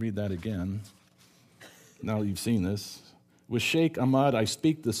here? Let me read that again. Now you've seen this. With Sheikh Ahmad, I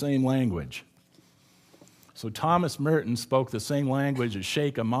speak the same language. So Thomas Merton spoke the same language as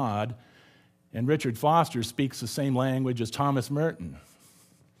Sheikh Ahmad, and Richard Foster speaks the same language as Thomas Merton.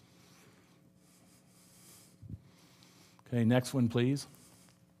 Okay, next one, please.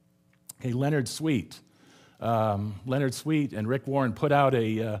 Okay, Leonard Sweet. Leonard Sweet and Rick Warren put out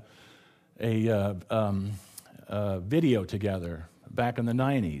a video together back in the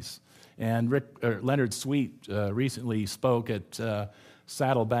 90s. And Leonard Sweet recently spoke at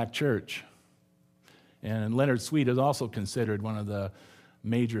Saddleback Church. And Leonard Sweet is also considered one of the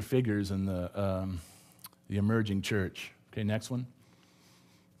major figures in the emerging church. Okay, next one.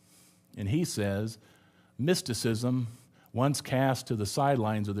 And he says, mysticism, once cast to the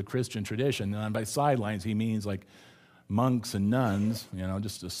sidelines of the Christian tradition, and by sidelines he means like monks and nuns,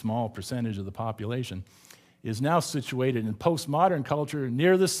 just a small percentage of the population, is now situated in postmodern culture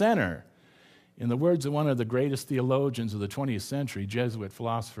near the center. In the words of one of the greatest theologians of the 20th century, Jesuit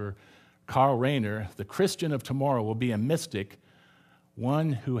philosopher Karl Rahner, the Christian of tomorrow will be a mystic,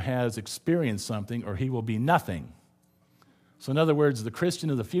 one who has experienced something, or he will be nothing. So in other words, the Christian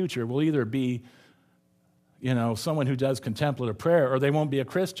of the future will either be someone who does contemplative prayer, or they won't be a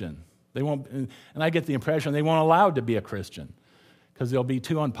Christian. They won't, and I get the impression they won't allow to be a Christian because they'll be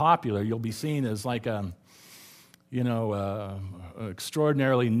too unpopular. You'll be seen as like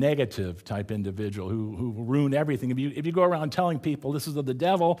extraordinarily negative type individual who will ruin everything. If you go around telling people this is of the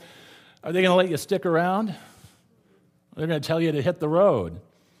devil, are they going to let you stick around? They're going to tell you to hit the road.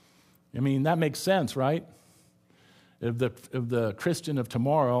 That makes sense, right? If the Christian of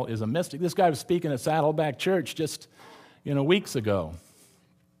tomorrow is a mystic. This guy was speaking at Saddleback Church just, weeks ago.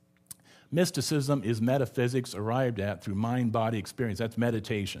 Mysticism is metaphysics arrived at through mind-body experience. That's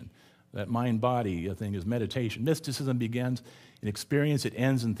meditation. That mind-body thing is meditation. Mysticism begins in experience, it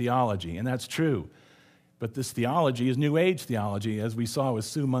ends in theology, and that's true. But this theology is New Age theology, as we saw with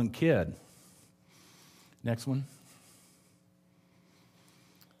Sue Monk Kidd. Next one.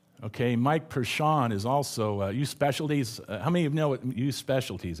 Okay, Mike Pershon is also Youth Specialties. How many of you know what Youth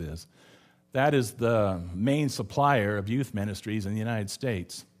Specialties is? That is the main supplier of youth ministries in the United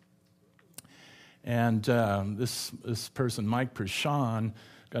States. And this person, Mike Pershon,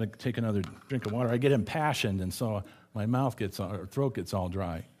 got to take another drink of water. I get impassioned, and so my throat gets all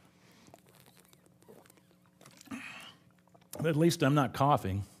dry. But at least I'm not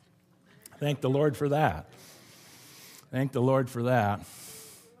coughing. Thank the Lord for that. Thank the Lord for that.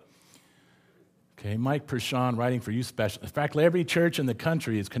 Okay, Mike Pershon, writing for Youth Specialties. In fact, every church in the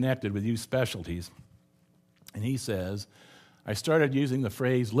country is connected with Youth Specialties. And he says, I started using the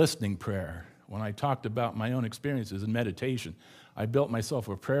phrase listening prayer when I talked about my own experiences in meditation. I built myself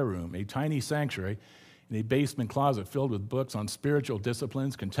a prayer room, a tiny sanctuary in a basement closet filled with books on spiritual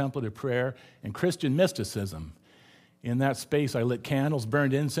disciplines, contemplative prayer, and Christian mysticism. In that space, I lit candles,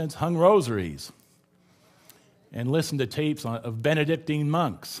 burned incense, hung rosaries, and listened to tapes of Benedictine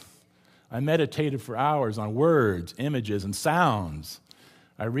monks. I meditated for hours on words, images, and sounds.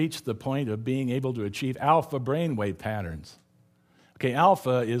 I reached the point of being able to achieve alpha brainwave patterns. Okay,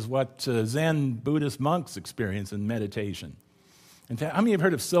 alpha is what Zen Buddhist monks experience in meditation. In fact, how many have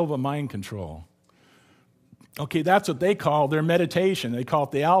heard of Silva mind control? Okay, that's what they call their meditation. They call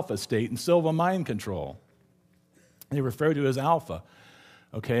it the alpha state and Silva mind control. They refer to it as alpha.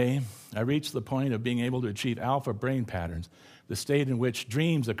 Okay, I reached the point of being able to achieve alpha brain patterns, the state in which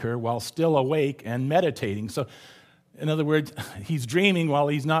dreams occur while still awake and meditating. So, in other words, he's dreaming while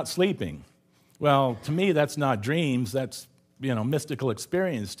he's not sleeping. Well, to me, that's not dreams. That's, mystical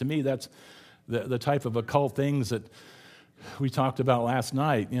experience. To me, that's the type of occult things that we talked about last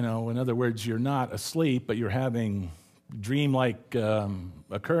night. In other words, you're not asleep, but you're having dream-like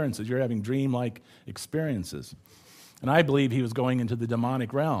occurrences. You're having dream-like experiences. And I believe he was going into the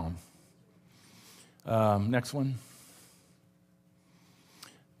demonic realm. Next one.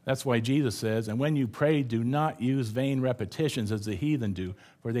 That's why Jesus says, and when you pray, do not use vain repetitions as the heathen do,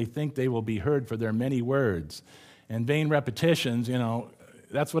 for they think they will be heard for their many words. And vain repetitions,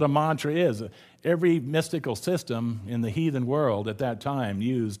 that's what a mantra is. Every mystical system in the heathen world at that time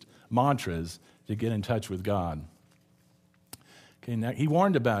used mantras to get in touch with God. Okay, now he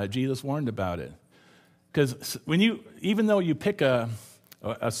warned about it. Jesus warned about it. Because even though you pick a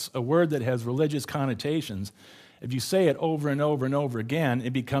word that has religious connotations, if you say it over and over and over again,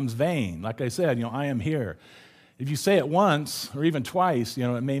 it becomes vain. Like I said, I am here. If you say it once or even twice,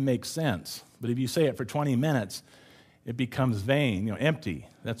 it may make sense. But if you say it for 20 minutes, it becomes vain, empty.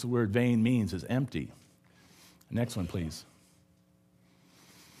 That's the word vain means, is empty. Next one, please.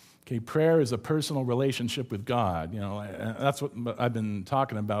 Okay, prayer is a personal relationship with God. That's what I've been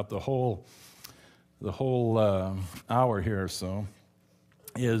talking about the whole hour here or so,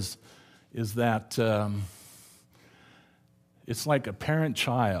 is that it's like a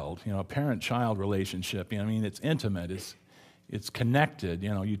parent-child, a parent-child relationship. It's intimate, it's connected.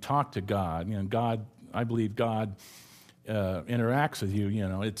 You talk to God. God, I believe God interacts with you.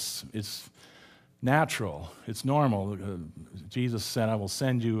 It's natural, it's normal. Jesus said, "I will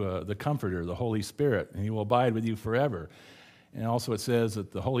send you the Comforter, the Holy Spirit, and He will abide with you forever." And also it says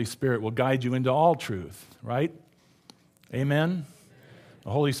that the Holy Spirit will guide you into all truth, right? Amen? The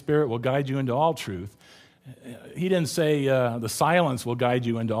Holy Spirit will guide you into all truth. He didn't say the silence will guide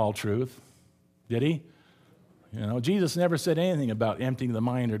you into all truth, did he? Jesus never said anything about emptying the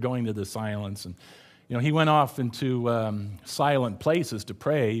mind or going to the silence. And he went off into silent places to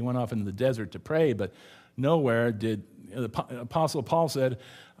pray. He went off into the desert to pray, but nowhere did the Apostle Paul said,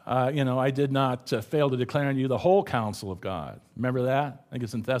 I did not fail to declare unto you the whole counsel of God. Remember that? I think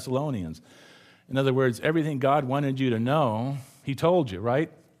it's in Thessalonians. In other words, everything God wanted you to know, He told you,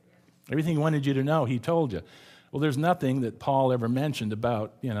 right? Everything He wanted you to know, He told you. Well, there's nothing that Paul ever mentioned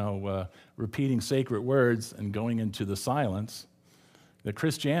about, repeating sacred words and going into the silence. That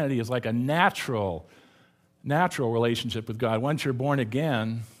Christianity is like a natural relationship with God. Once you're born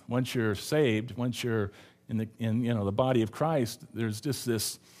again, once you're saved, once you're in the body of Christ, there's just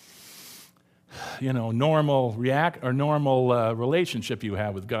this normal relationship you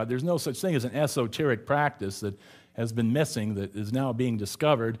have with God. There's no such thing as an esoteric practice that has been missing that is now being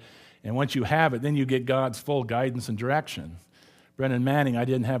discovered. And once you have it, then you get God's full guidance and direction. Brennan Manning, I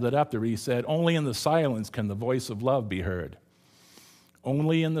didn't have that up there, he said, only in the silence can the voice of love be heard.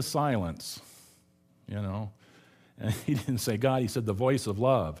 Only in the silence, And he didn't say God, he said the voice of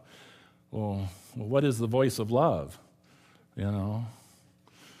love. Well, what is the voice of love?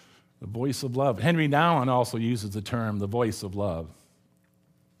 The voice of love. Henry Nouwen also uses the term the voice of love.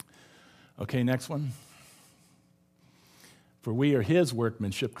 Okay, next one. For we are his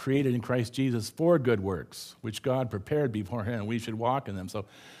workmanship, created in Christ Jesus for good works, which God prepared beforehand, and we should walk in them. So,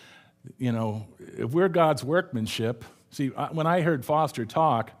 if we're God's workmanship, see, when I heard Foster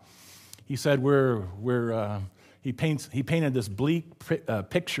talk, he said he painted this bleak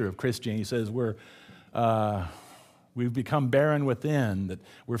picture of Christianity. He says we've become barren within, that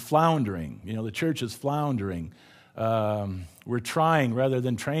we're floundering. The church is floundering. We're trying rather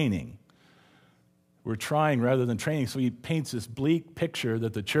than training. We're trying rather than training. So he paints this bleak picture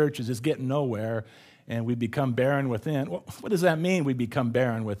that the church is just getting nowhere and we become barren within. Well, what does that mean, we become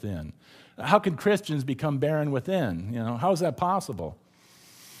barren within? How can Christians become barren within? How is that possible?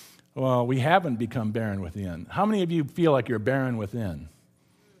 Well, we haven't become barren within. How many of you feel like you're barren within?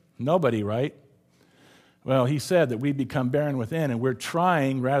 Nobody, right? Well, he said that we become barren within and we're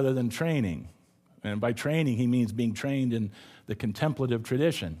trying rather than training. And by training, he means being trained in the contemplative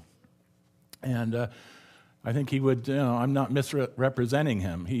tradition. And I think he would, I'm not misrepresenting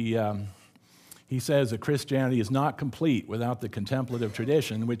him. He says that Christianity is not complete without the contemplative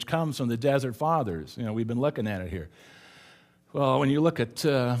tradition, which comes from the Desert Fathers. We've been looking at it here. Well, when you look at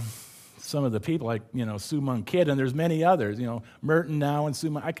some of the people like, Sue Monk Kidd, and there's many others, Merton now and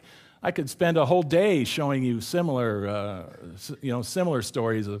Sue Monk, I could spend a whole day showing you similar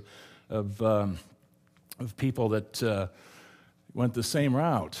stories of people that went the same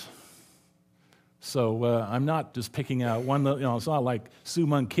route. So I'm not just picking out one. It's not like Sue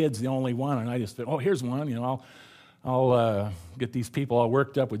Monk Kidd's the only one, and I just think, here's one. I'll get these people all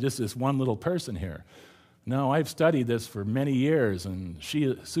worked up with just this one little person here. No, I've studied this for many years, and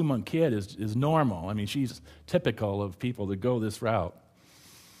Sue Monk Kidd is normal. I mean, she's typical of people that go this route.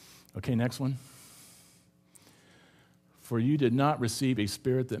 Okay, next one. For you did not receive a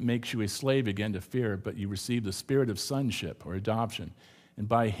spirit that makes you a slave again to fear, but you received the spirit of sonship or adoption. And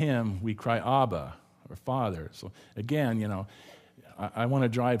by him we cry, Abba, or Father. So again, I want to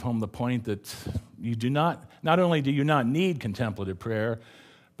drive home the point that you do not only do you not need contemplative prayer,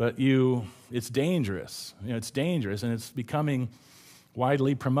 but it's dangerous. It's dangerous, and it's becoming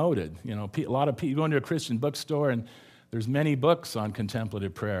widely promoted. A lot of people, you go into a Christian bookstore, and there's many books on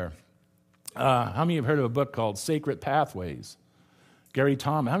contemplative prayer. How many have heard of a book called Sacred Pathways? Gary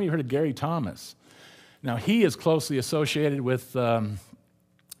Thomas. How many have heard of Gary Thomas? Now, he is closely associated with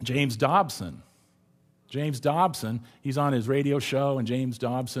James Dobson. James Dobson, he's on his radio show, and James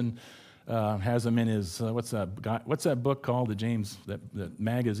Dobson has him in his, what's that book called, that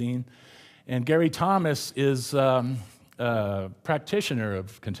magazine? And Gary Thomas is a practitioner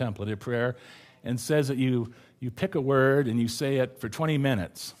of contemplative prayer and says that you pick a word and you say it for 20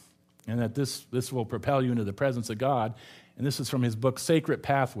 minutes, and that this will propel you into the presence of God. And this is from his book, Sacred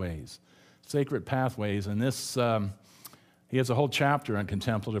Pathways. Sacred Pathways, and this... he has a whole chapter on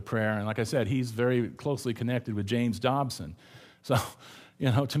contemplative prayer, and like I said, he's very closely connected with James Dobson. So,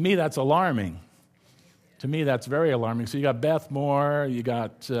 to me, that's alarming. To me, that's very alarming. So you got Beth Moore, you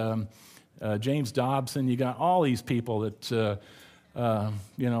got James Dobson, you got all these people that,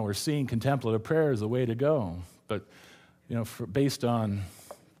 are seeing contemplative prayer as the way to go. But, based on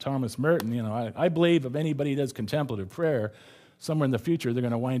Thomas Merton, I believe if anybody does contemplative prayer, somewhere in the future, they're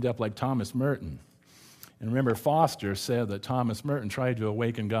going to wind up like Thomas Merton. And remember, Foster said that Thomas Merton tried to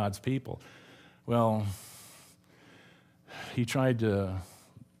awaken God's people. Well,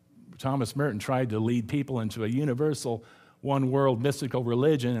 Thomas Merton tried to lead people into a universal, one-world mystical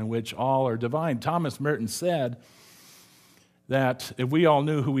religion in which all are divine. Thomas Merton said that if we all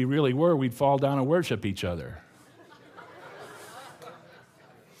knew who we really were, we'd fall down and worship each other.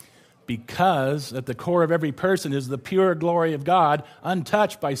 Because at the core of every person is the pure glory of God,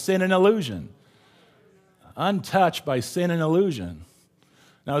 untouched by sin and illusion. Untouched by sin and illusion.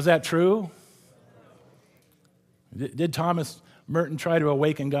 Now, is that true? Did Thomas Merton try to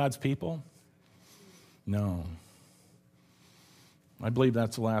awaken God's people? No. I believe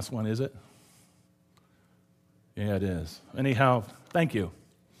that's the last one, is it? Yeah, it is. Anyhow, thank you.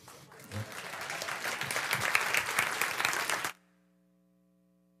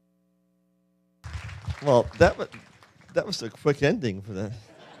 Well, that was a quick ending for that.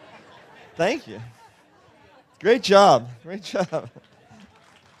 Thank you. Great job. Great job.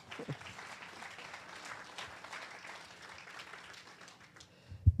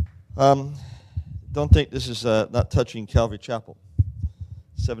 Don't think this is not touching Calvary Chapel.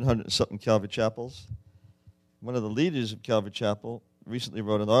 700 and something Calvary Chapels. One of the leaders of Calvary Chapel recently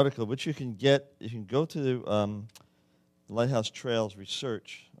wrote an article, which you can get. You can go to Lighthouse Trails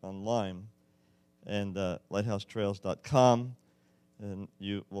Research online, and lighthousetrails.com, And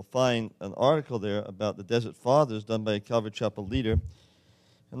you will find an article there about the Desert Fathers done by a Calvary Chapel leader.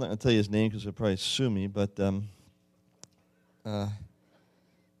 I'm not going to tell you his name because he'll probably sue me, but in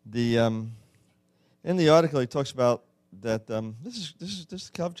the article he talks about that this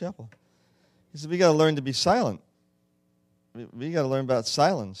is Calvary Chapel. He said we got to learn to be silent. We got to learn about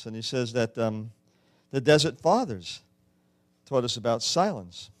silence, and he says that the Desert Fathers taught us about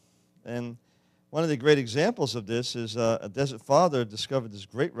silence. And one of the great examples of this is a Desert Father discovered this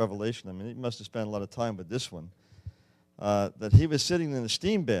great revelation. I mean, he must have spent a lot of time with this one. That he was sitting in a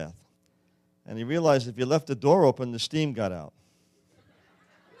steam bath, and he realized if you left the door open, the steam got out.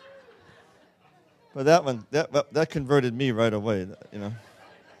 But that one, that converted me right away, you know.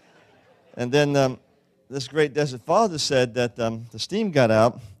 And then this great Desert Father said that the steam got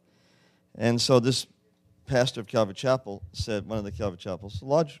out, and so this pastor of Calvary Chapel said, one of the Calvary Chapels, a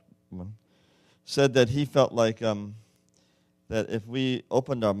large one, said that he felt like that if we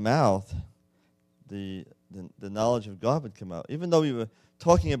opened our mouth, the knowledge of God would come out. Even though we were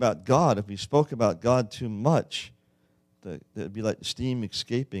talking about God, if we spoke about God too much, it would be like the steam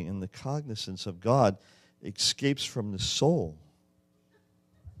escaping, and the cognizance of God escapes from the soul.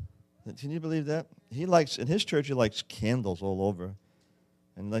 Can you believe that? He likes, in his church, he likes candles all over,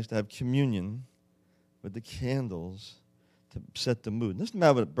 and he likes to have communion with the candles to set the mood. It doesn't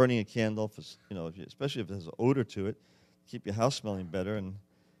matter about burning a candle, for, you know, especially if it has an odor to it, keep your house smelling better,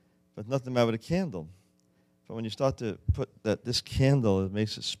 but nothing matter with a candle. But when you start to put that this candle, it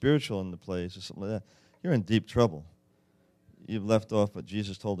makes it spiritual in the place or something like that, you're in deep trouble. You've left off what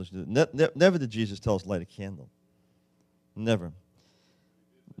Jesus told us to do. Never did Jesus tell us to light a candle. Never.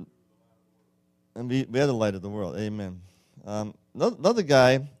 And we are the light of the world. Amen. Another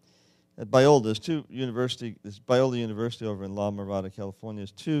guy at Biola, there's Biola University over in La Mirada, California.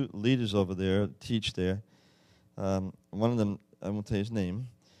 There's two leaders over there that teach there. One of them, I won't tell you his name,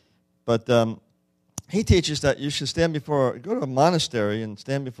 but he teaches that you should go to a monastery and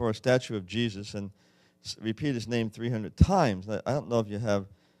stand before a statue of Jesus and repeat his name 300 times. I don't know if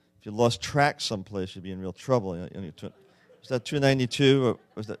you lost track someplace, you'd be in real trouble. Was that 292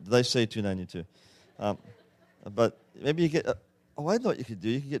 or did I say 292? But maybe you get. I know what you could do.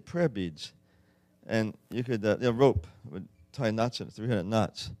 You could get prayer beads, and you could rope would tie knots in it, 300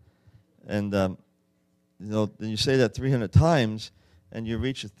 knots, and then you say that 300 times, and you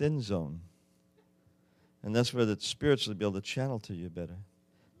reach a thin zone, and that's where the spirits will be able to channel to you better.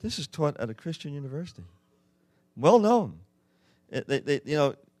 This is taught at a Christian university, well known.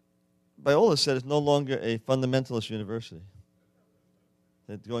 Biola said it's no longer a fundamentalist university.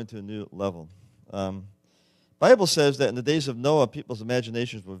 They're going to a new level. Bible says that in the days of Noah, people's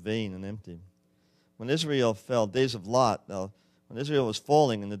imaginations were vain and empty. When Israel fell, days of Lot, now, when Israel was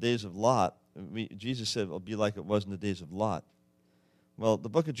falling in the days of Lot, Jesus said it will be like it was in the days of Lot. Well, the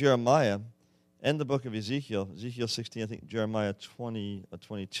book of Jeremiah and the book of Ezekiel 16, I think Jeremiah 20 or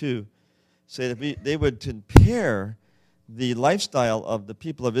 22, say that they would compare the lifestyle of the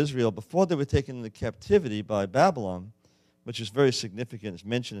people of Israel before they were taken into captivity by Babylon, which is very significant. It's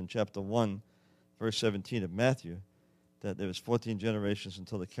mentioned in chapter 1, verse 17 of Matthew, that there was 14 generations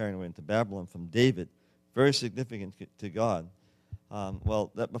until the carrying away into Babylon from David. Very significant to God.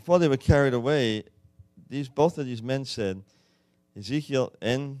 That before they were carried away, both of these men said, Ezekiel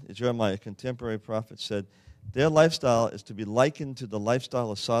and Jeremiah, contemporary prophets, said, their lifestyle is to be likened to the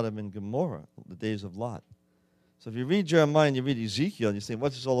lifestyle of Sodom and Gomorrah, the days of Lot. So if you read Jeremiah and you read Ezekiel and you say,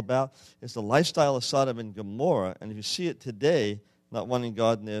 what's this all about? It's the lifestyle of Sodom and Gomorrah. And if you see it today, not wanting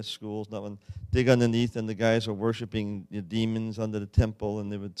God in their schools, not one dig underneath, and the guys are worshiping demons under the temple,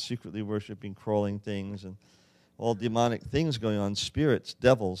 and they were secretly worshiping crawling things and all demonic things going on, spirits,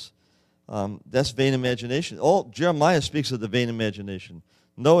 devils. That's vain imagination. Jeremiah speaks of the vain imagination.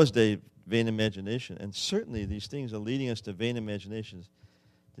 Noah's day, vain imagination. And certainly these things are leading us to vain imaginations.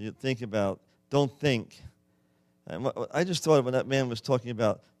 You think about, don't think. And I just thought when that man was talking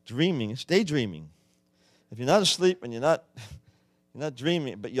about dreaming, it's daydreaming. If you're not asleep and you're not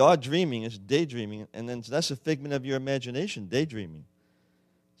dreaming, but you are dreaming, it's daydreaming, and then that's a figment of your imagination, daydreaming.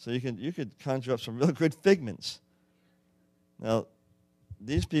 So you could conjure up some real good figments. Now,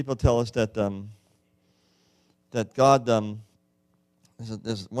 these people tell us that God,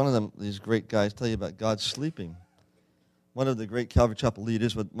 there's one of them, these great guys tell you about God sleeping. One of the great Calvary Chapel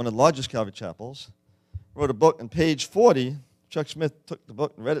leaders, one of the largest Calvary Chapels, wrote a book, on page 40, Chuck Smith took the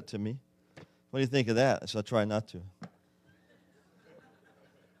book and read it to me. What do you think of that? So I try not to.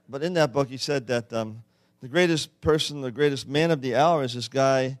 But in that book, he said that the greatest person, the greatest man of the hour is this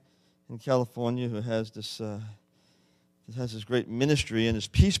guy in California who has this great ministry and his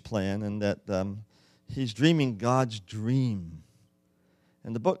peace plan, and that he's dreaming God's dream.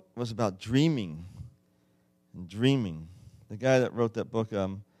 And the book was about dreaming and dreaming. The guy that wrote that book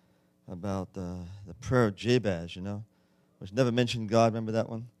about the prayer of Jabez, which never mentioned God. Remember that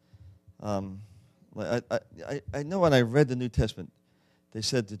one? I know when I read the New Testament, they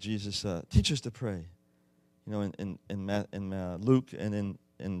said to Jesus, teach us to pray. In Luke and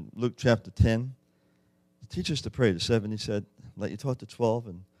in Luke chapter 10, teach us to pray. The 70 said, like you taught the 12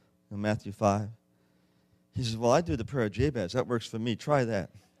 in Matthew 5. He says, well, I do the prayer of Jabez. That works for me. Try that.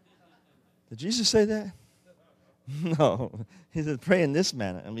 Did Jesus say that? No. He said, pray in this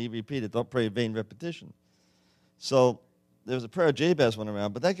manner. And he repeated, don't pray in vain repetition. So there was a prayer of Jabez went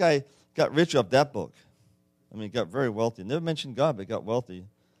around, but that guy got rich off that book. He got very wealthy. Never mentioned God, but got wealthy.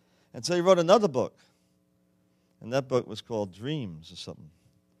 And so he wrote another book. And that book was called Dreams or something.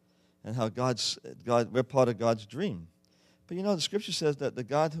 And how we're part of God's dream. But the scripture says that the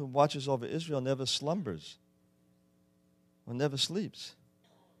God who watches over Israel never slumbers or never sleeps.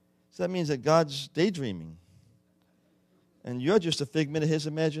 So that means that God's daydreaming. And you're just a figment of his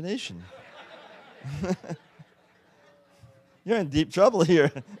imagination. You're in deep trouble here.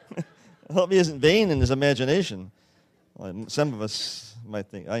 I hope he isn't vain in his imagination. Well, some of us might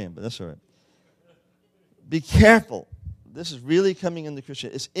think I am, but that's all right. Be careful. This is really coming into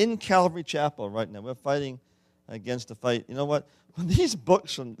Christianity. It's in Calvary Chapel right now. We're fighting against the fight. You know what? When these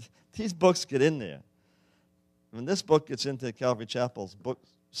books get in there, when this book gets into Calvary Chapel's book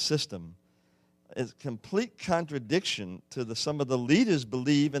system, it's complete contradiction to some of the leaders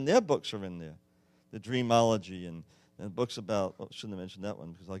believe, and their books are in there. The Dreamology and books about, shouldn't have mentioned that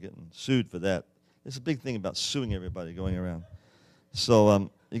one because I'll get sued for that. There's a big thing about suing everybody going around.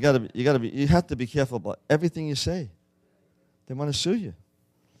 So you have to be careful about everything you say. They want to sue you.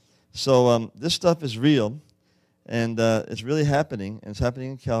 So this stuff is real, and it's really happening, and it's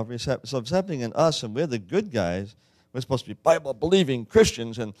happening in Calvary. So it's happening in us, and we're the good guys. We're supposed to be Bible-believing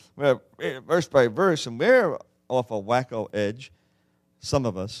Christians, and we're verse by verse, and we're off a wacko edge, some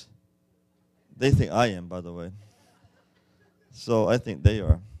of us. They think I am, by the way. So I think they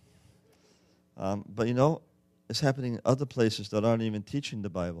are. But it's happening in other places that aren't even teaching the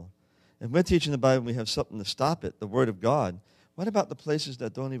Bible. If we're teaching the Bible, we have something to stop it, the Word of God. What about the places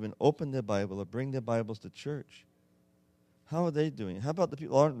that don't even open their Bible or bring their Bibles to church? How are they doing? How about the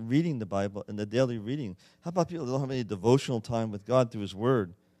people who aren't reading the Bible in the daily reading? How about people who don't have any devotional time with God through His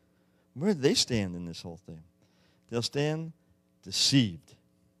Word? Where do they stand in this whole thing? They'll stand deceived.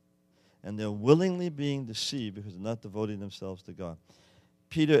 And they're willingly being deceived because they're not devoting themselves to God.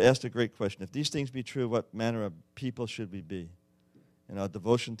 Peter asked a great question. If these things be true, what manner of people should we be in our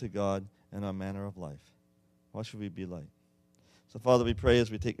devotion to God and our manner of life? What should we be like? So, Father, we pray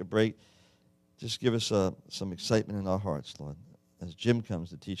as we take a break, just give us some excitement in our hearts, Lord, as Jim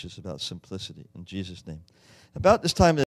comes to teach us about simplicity. In Jesus' name. About this time